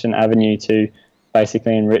just such an avenue to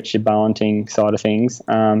basically enrich your bow hunting side of things.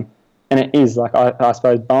 And it is, I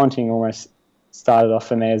suppose bow hunting almost started off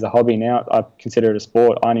for me as a hobby. Now I consider it a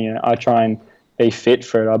sport. I try and be fit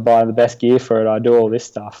for it. I buy the best gear for it. I do all this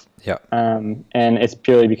stuff. Yeah. And it's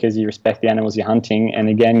purely because you respect the animals you're hunting. And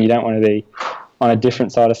again, you don't want to be on a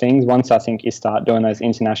different side of things. Once I think you start doing those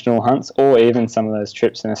international hunts, or even some of those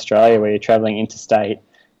trips in Australia where you're traveling interstate,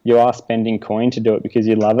 you are spending coin to do it because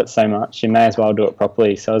you love it so much. You may as well do it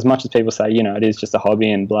properly. So as much as people say, it is just a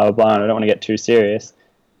hobby and blah, blah, blah, and I don't want to get too serious,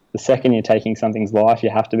 the second you're taking something's life, you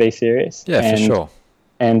have to be serious. Yeah, for sure.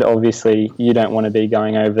 And obviously, you don't want to be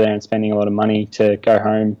going over there and spending a lot of money to go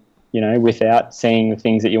home, without seeing the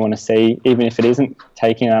things that you want to see, even if it isn't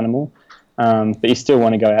taking an animal. But you still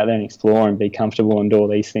want to go out there and explore and be comfortable and do all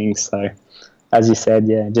these things. So, as you said,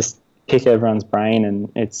 just pick everyone's brain,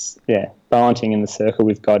 and bow hunting in the circle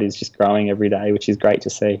we've got is just growing every day, which is great to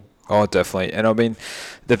see. Oh, definitely. And I mean,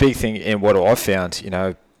 the big thing in what I found,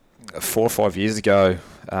 4 or 5 years ago,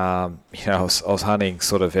 I was hunting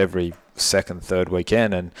sort of every second, third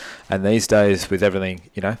weekend, and these days with everything,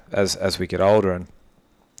 as we get older and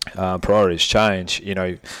priorities change,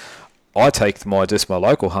 I take my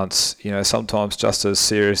local hunts, sometimes just as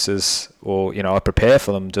serious as, or I prepare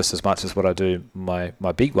for them just as much as what I do my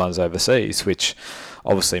big ones overseas, which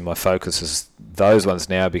obviously my focus is those ones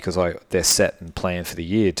now because they're set and planned for the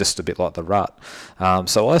year, just a bit like the rut.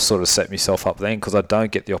 So I sort of set myself up then because I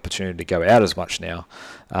don't get the opportunity to go out as much now.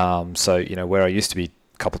 So where I used to be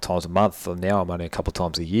a couple of times a month, and now I'm only a couple of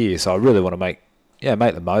times a year. So I really want to make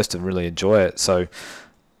the most and really enjoy it. So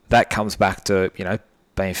that comes back to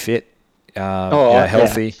being fit,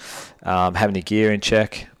 healthy, having your gear in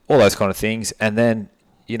check, all those kind of things, and then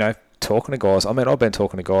talking to guys. I mean, I've been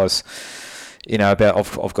talking to guys, about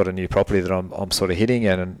I've got a new property that I'm sort of hitting,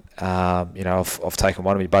 and I've taken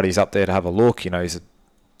one of my buddies up there to have a look. He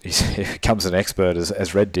becomes an expert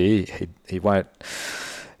as red deer. He won't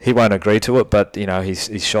agree to it, but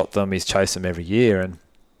he's shot them, he's chased them every year, and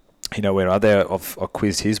when I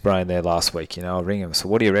quizzed his brain there last week. I ring him. So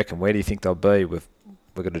what do you reckon? Where do you think they'll be? We've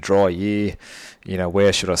got a dry year.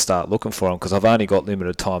 Where should I start looking for them? Because I've only got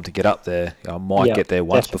limited time to get up there. I might get there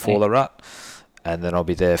once before the rut, and then I'll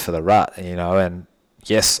be there for the rut. And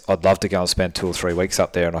yes, I'd love to go and spend 2 or 3 weeks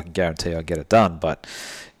up there, and I can guarantee I'll get it done. But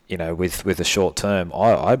with the short term,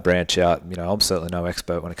 I branch out. I'm certainly no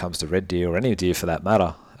expert when it comes to red deer or any deer for that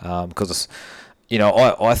matter, because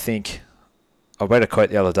I think I read a quote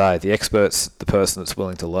the other day: the expert's the person that's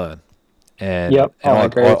willing to learn. And Yep. and I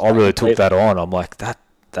agree with I that really took completely. that on. I'm like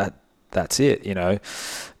that's it.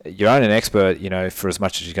 You're only an expert, for as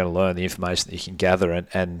much as you're going to learn, the information that you can gather,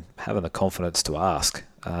 and having the confidence to ask.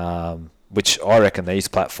 Which I reckon these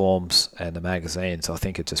platforms and the magazines, I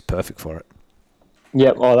think, are just perfect for it.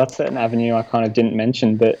 Yeah, well, that's an avenue I kind of didn't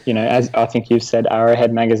mention, but as I think you've said,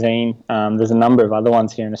 Arrowhead magazine. There's a number of other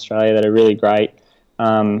ones here in Australia that are really great.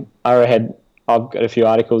 Arrowhead, I've got a few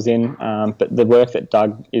articles in, but the work that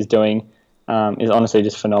Doug is doing is honestly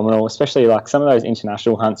just phenomenal. Especially like some of those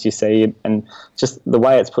international hunts you see, and just the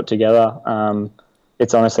way it's put together.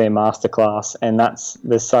 It's honestly a masterclass, and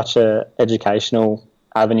there's such a educational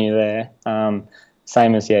avenue there.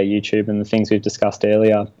 Same as YouTube and the things we've discussed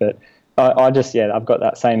earlier, but. I've got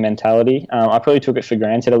that same mentality. I probably took it for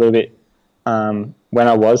granted a little bit when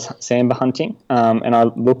I was sambar hunting, and I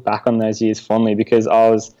look back on those years fondly because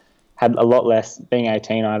had a lot less. Being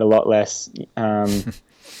 18, I had a lot less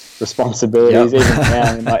responsibilities. Yep. Even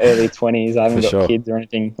now, in my early 20s, I haven't For got sure. kids or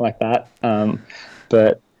anything like that.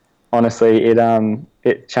 But honestly,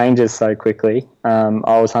 it changes so quickly.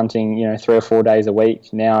 I was hunting, 3 or 4 days a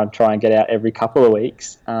week. Now I try and get out every couple of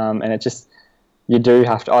weeks, and it just you do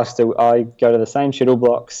have to. I go to the same shuttle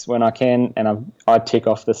blocks when I can, and I tick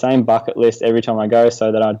off the same bucket list every time I go,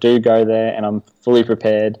 so that I do go there and I'm fully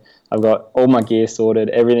prepared. I've got all my gear sorted,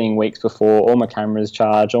 everything weeks before, all my cameras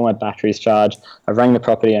charged, all my batteries charged. I've rang the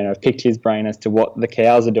property owner, I've picked his brain as to what the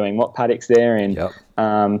cows are doing, what paddocks they're in, Yep.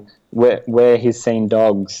 Where he's seen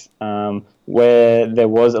dogs, where there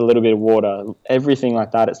was a little bit of water, everything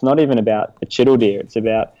like that. It's not even about the chittle deer; it's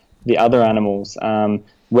about the other animals.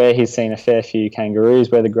 Where he's seen a fair few kangaroos,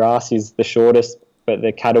 where the grass is the shortest, but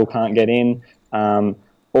the cattle can't get in.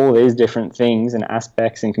 All these different things and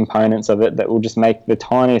aspects and components of it that will just make the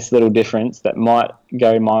tiniest little difference that might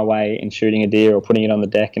go my way in shooting a deer or putting it on the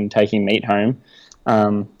deck and taking meat home.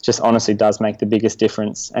 Just honestly does make the biggest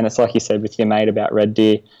difference. And it's like you said with your mate about red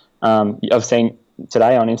deer. I've seen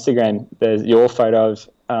today on Instagram, there's your photo of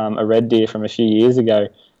a red deer from a few years ago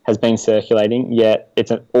has been circulating, yet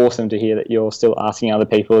it's awesome to hear that you're still asking other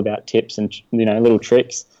people about tips and little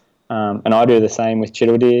tricks. And I do the same with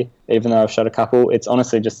chittle deer, even though I've shot a couple. It's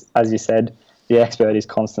honestly just, as you said, the expert is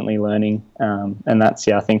constantly learning. And that's,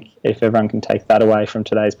 I think if everyone can take that away from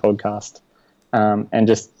today's podcast, and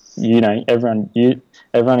just, everyone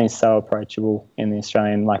is so approachable in the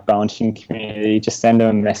Australian bow hunting community. Just send them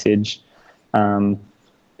a message,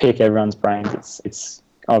 pick everyone's brains. It's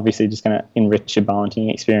obviously just going to enrich your bow hunting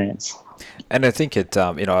experience. And I think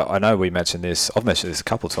I know we mentioned this. I've mentioned this a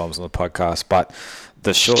couple of times on the podcast, but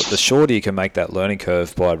the shorter you can make that learning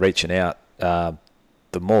curve by reaching out,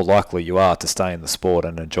 the more likely you are to stay in the sport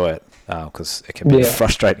and enjoy it, because it can be a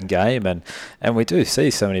frustrating game, and we do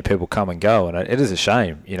see so many people come and go, and it is a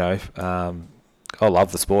shame. I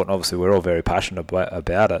love the sport, and obviously we're all very passionate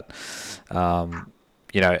about it.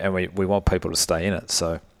 And we want people to stay in it,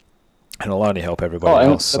 so, and it'll only help everybody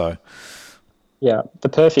else. So. Yeah, the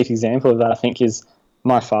perfect example of that, I think, is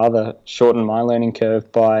my father shortened my learning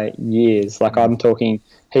curve by years. I'm talking,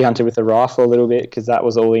 he hunted with a rifle a little bit because that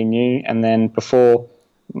was all he knew. And then before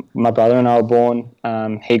my brother and I were born,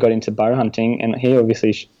 he got into bow hunting. And he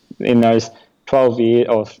obviously, in those 12 years,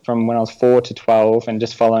 or from when I was 4 to 12, and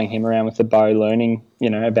just following him around with the bow, learning,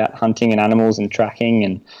 about hunting and animals and tracking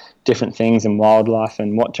and different things and wildlife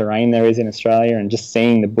and what terrain there is in Australia, and just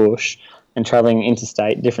seeing the bush and traveling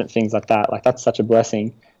interstate, different things like that. That's such a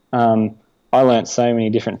blessing. I learnt so many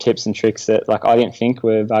different tips and tricks that I didn't think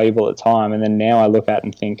were valuable at the time, and then now I look at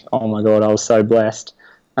and think, oh my god, I was so blessed.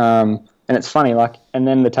 And it's funny, and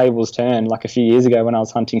then the tables turn. A few years ago when I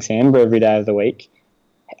was hunting sambar every day of the week,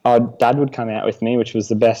 our dad would come out with me, which was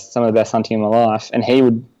some of the best hunting in my life, and he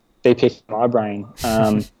would be picking my brain,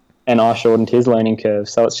 and I shortened his learning curve.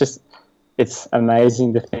 So it's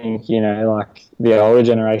amazing to think, the older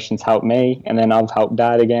generations helped me, and then I've helped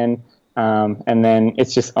dad again. And then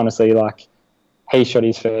it's just honestly he shot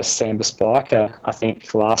his first sambar spiker, I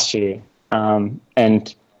think, last year. And,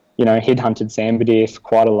 he'd hunted sambar deer for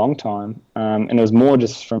quite a long time. And it was more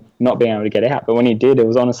just from not being able to get out. But when he did, it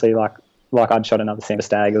was honestly like I'd shot another sambar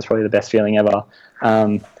stag. It was probably the best feeling ever.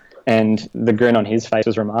 And the grin on his face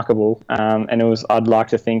was remarkable. And I'd like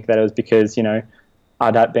to think that it was because,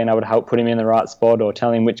 I'd been able to help put him in the right spot or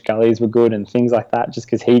tell him which gullies were good and things like that, just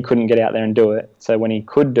because he couldn't get out there and do it. So when he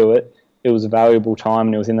could do it, it was a valuable time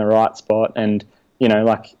and it was in the right spot. And,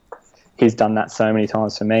 he's done that so many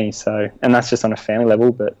times for me. So, and that's just on a family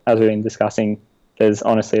level. But as we've been discussing, there's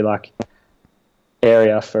honestly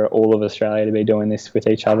area for all of Australia to be doing this with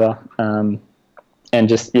each other. and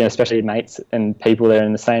just, especially mates and people that are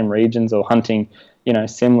in the same regions or hunting,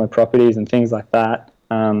 similar properties and things like that.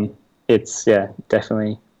 It's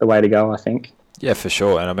definitely the way to go, I think. Yeah, for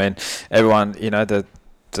sure. And I mean, everyone,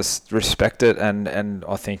 just respect it, and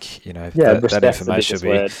I think that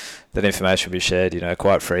information should be shared,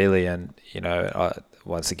 quite freely, and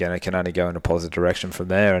once again, it can only go in a positive direction from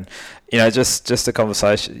there. And just a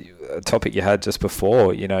topic you had just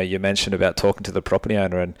before, you mentioned about talking to the property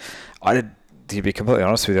owner, and to be completely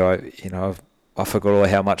honest with you, I forgot all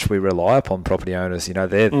how much we rely upon property owners. They're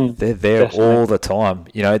there definitely. all the time.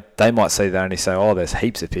 They might they only say, "Oh, there's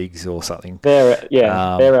heaps of pigs" or something. They're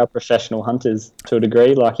our professional hunters to a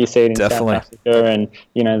degree. Like you see it in definitely. South Africa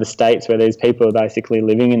and the States, where these people are basically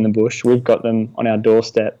living in the bush. We've got them on our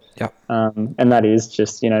doorstep. Yep. And that is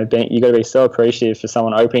just you got to be so appreciative for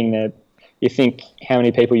someone opening their. You think how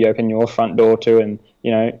many people you open your front door to, and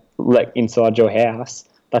let inside your house.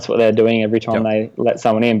 That's what they're doing every time they let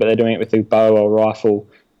someone in, but they're doing it with a bow or rifle,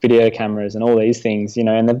 video cameras and all these things,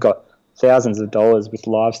 and they've got thousands of dollars with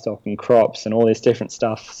livestock and crops and all this different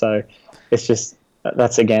stuff. So it's just,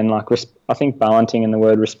 that's again, like, I think balancing and the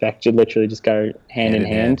word respect should literally just go hand in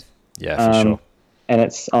hand. Yeah, for sure. And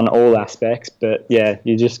it's on all aspects, but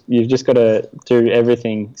you've just got to do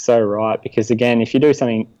everything so right, because again, if you do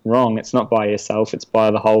something wrong, it's not by yourself, it's by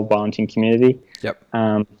the whole balancing community. Yep.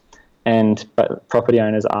 But property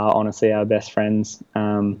owners are honestly our best friends.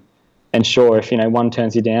 And sure, if one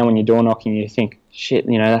turns you down when you're door knocking, you think, shit,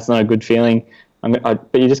 that's not a good feeling. But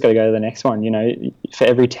you just got to go to the next one. For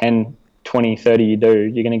every 10, 20, 30 you do,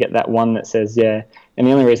 you're going to get that one that says yeah. And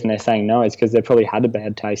the only reason they're saying no is because they've probably had a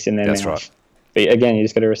bad taste in their mouth. That's right. But again, you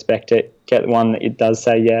just got to respect it. Get one that it does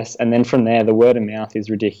say yes, and then from there, the word of mouth is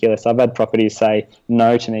ridiculous. I've had properties say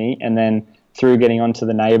no to me, and then through getting onto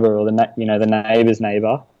the neighbour or the neighbour's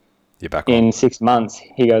neighbour. In 6 months,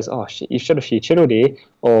 he goes, oh, shit, you've shot a few chittle deer,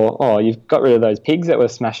 or, oh, you've got rid of those pigs that were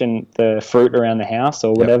smashing the fruit around the house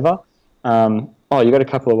or whatever. Yep. Oh, you got a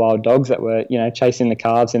couple of wild dogs that were, chasing the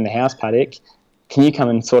calves in the house paddock. Can you come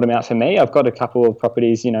and sort them out for me? I've got a couple of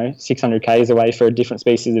properties, 600 k's away for a different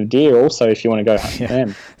species of deer also if you want to go hunt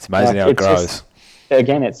them. It's amazing how it grows.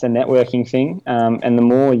 Again, it's a networking thing, and the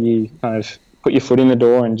more you kind of put your foot in the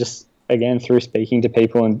door and just, again, through speaking to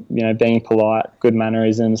people and being polite, good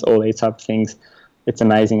mannerisms, all these type of things, it's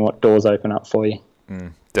amazing what doors open up for you.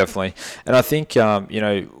 Definitely. And I think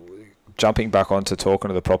jumping back onto talking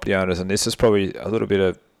to the property owners, and this is probably a little bit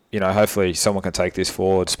of hopefully someone can take this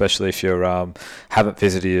forward, especially if you haven't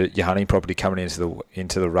visited your hunting property coming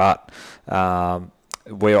into the rut.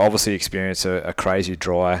 We obviously experience a crazy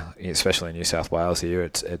dry, especially in New South Wales here.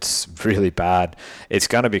 It's really bad. It's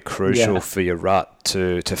going to be crucial for your rut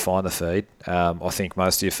to find the feed. I think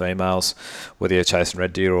most of your females, whether you're chasing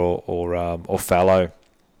red deer or fallow,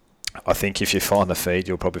 I think if you find the feed,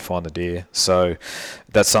 you'll probably find the deer. So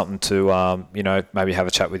that's something to maybe have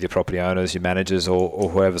a chat with your property owners, your managers, or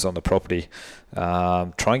whoever's on the property. Try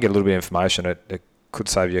and get a little bit of information. It could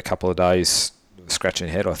save you a couple of days scratching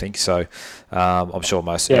your head, I think. So I'm sure a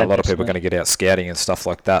lot of people are going to get out scouting and stuff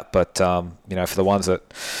like that. But for the ones that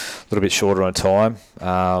a little bit shorter on time,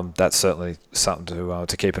 that's certainly something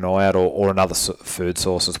to keep an eye out, or another food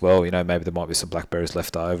source as well. Maybe there might be some blackberries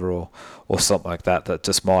left over or something like that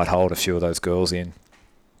just might hold a few of those girls in,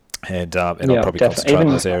 and I'll probably concentrate on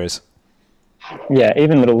those areas. Yeah,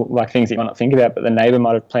 even little things that you might not think about, but the neighbour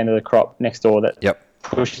might have planted a crop next door that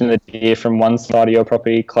pushed in the deer from one side of your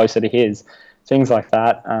property closer to his. Things like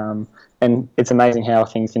that, and it's amazing how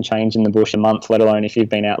things can change in the bush a month, let alone if you've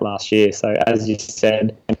been out last year. So as you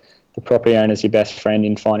said, the property owner is your best friend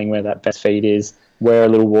in finding where that best feed is, where a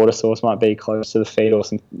little water source might be close to the feed, or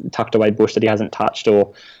some tucked away bush that he hasn't touched,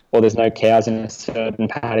 or there's no cows in a certain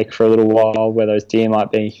paddock for a little while, where those deer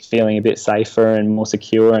might be feeling a bit safer and more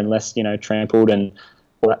secure and less trampled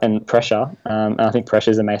and pressure. And I think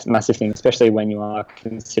pressure is a massive thing, especially when you are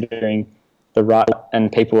considering the rut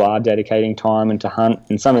and people are dedicating time and to hunt,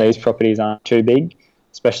 and some of these properties aren't too big,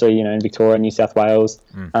 especially in Victoria, New South Wales.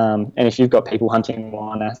 And if you've got people hunting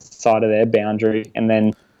one side of their boundary and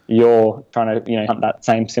then you're trying to hunt that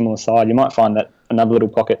same similar side, you might find that another little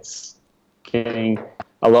pocket's getting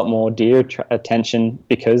a lot more deer attention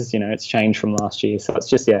because it's changed from last year. So it's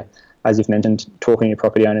just as you've mentioned, talking to your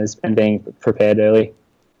property owners and being prepared early.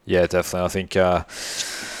 Yeah, definitely. I think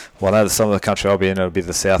well, I know some of the country I'll be in, it'll be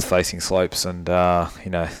the south-facing slopes and, down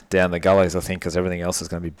the gullies, I think, because everything else is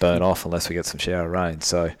going to be burnt off unless we get some shower rain.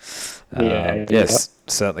 So,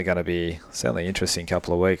 certainly going to be interesting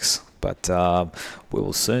couple of weeks. But we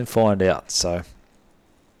will soon find out. So,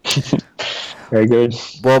 very good.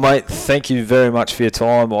 Well, mate, thank you very much for your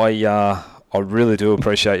time. I really do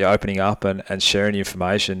appreciate you opening up and sharing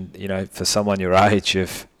information. You know, for someone your age,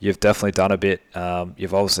 you've definitely done a bit.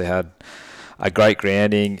 You've obviously had a great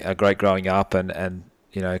grounding, a great growing up, and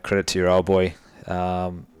you know, credit to your old boy.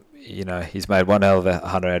 You know, he's made one hell of a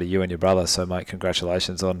hunter out of you and your brother. So, mate,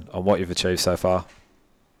 congratulations on what you've achieved so far.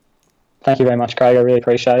 Thank you very much, Craig. I really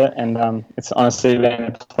appreciate it. And it's honestly been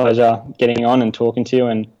a pleasure getting on and talking to you,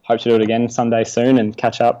 and hope to do it again someday soon and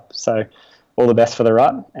catch up. So all the best for the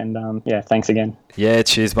rut. And, yeah, thanks again. Yeah,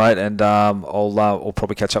 cheers, mate. And I'll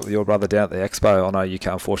probably catch up with your brother down at the expo. I know you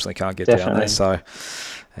unfortunately can't get down there. So,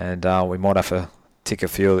 and we might have to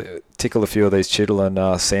tickle a few of these Chiddle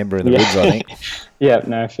and Samba in the ribs, I think. Yeah,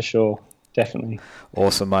 no, for sure. Definitely.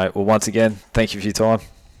 Awesome, mate. Well, once again, thank you for your time.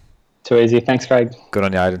 Too easy. Thanks, Craig. Good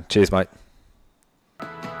on you, Aidan. Cheers, mate.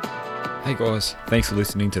 Hey guys, thanks for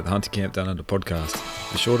listening to the Hunting Camp Down Under podcast.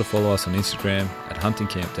 Be sure to follow us on Instagram at Hunting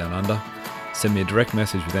Camp Down Under. Send me a direct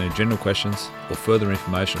message with any general questions or further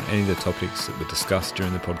information on any of the topics that were discussed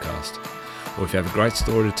during the podcast. Or if you have a great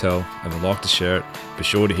story to tell and would like to share it, be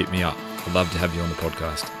sure to hit me up. I'd love to have you on the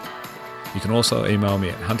podcast. You can also email me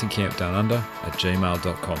at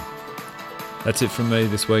huntingcampdownunder@gmail.com. That's it from me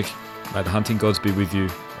this week. May the hunting gods be with you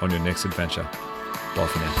on your next adventure. Bye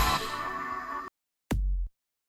for now.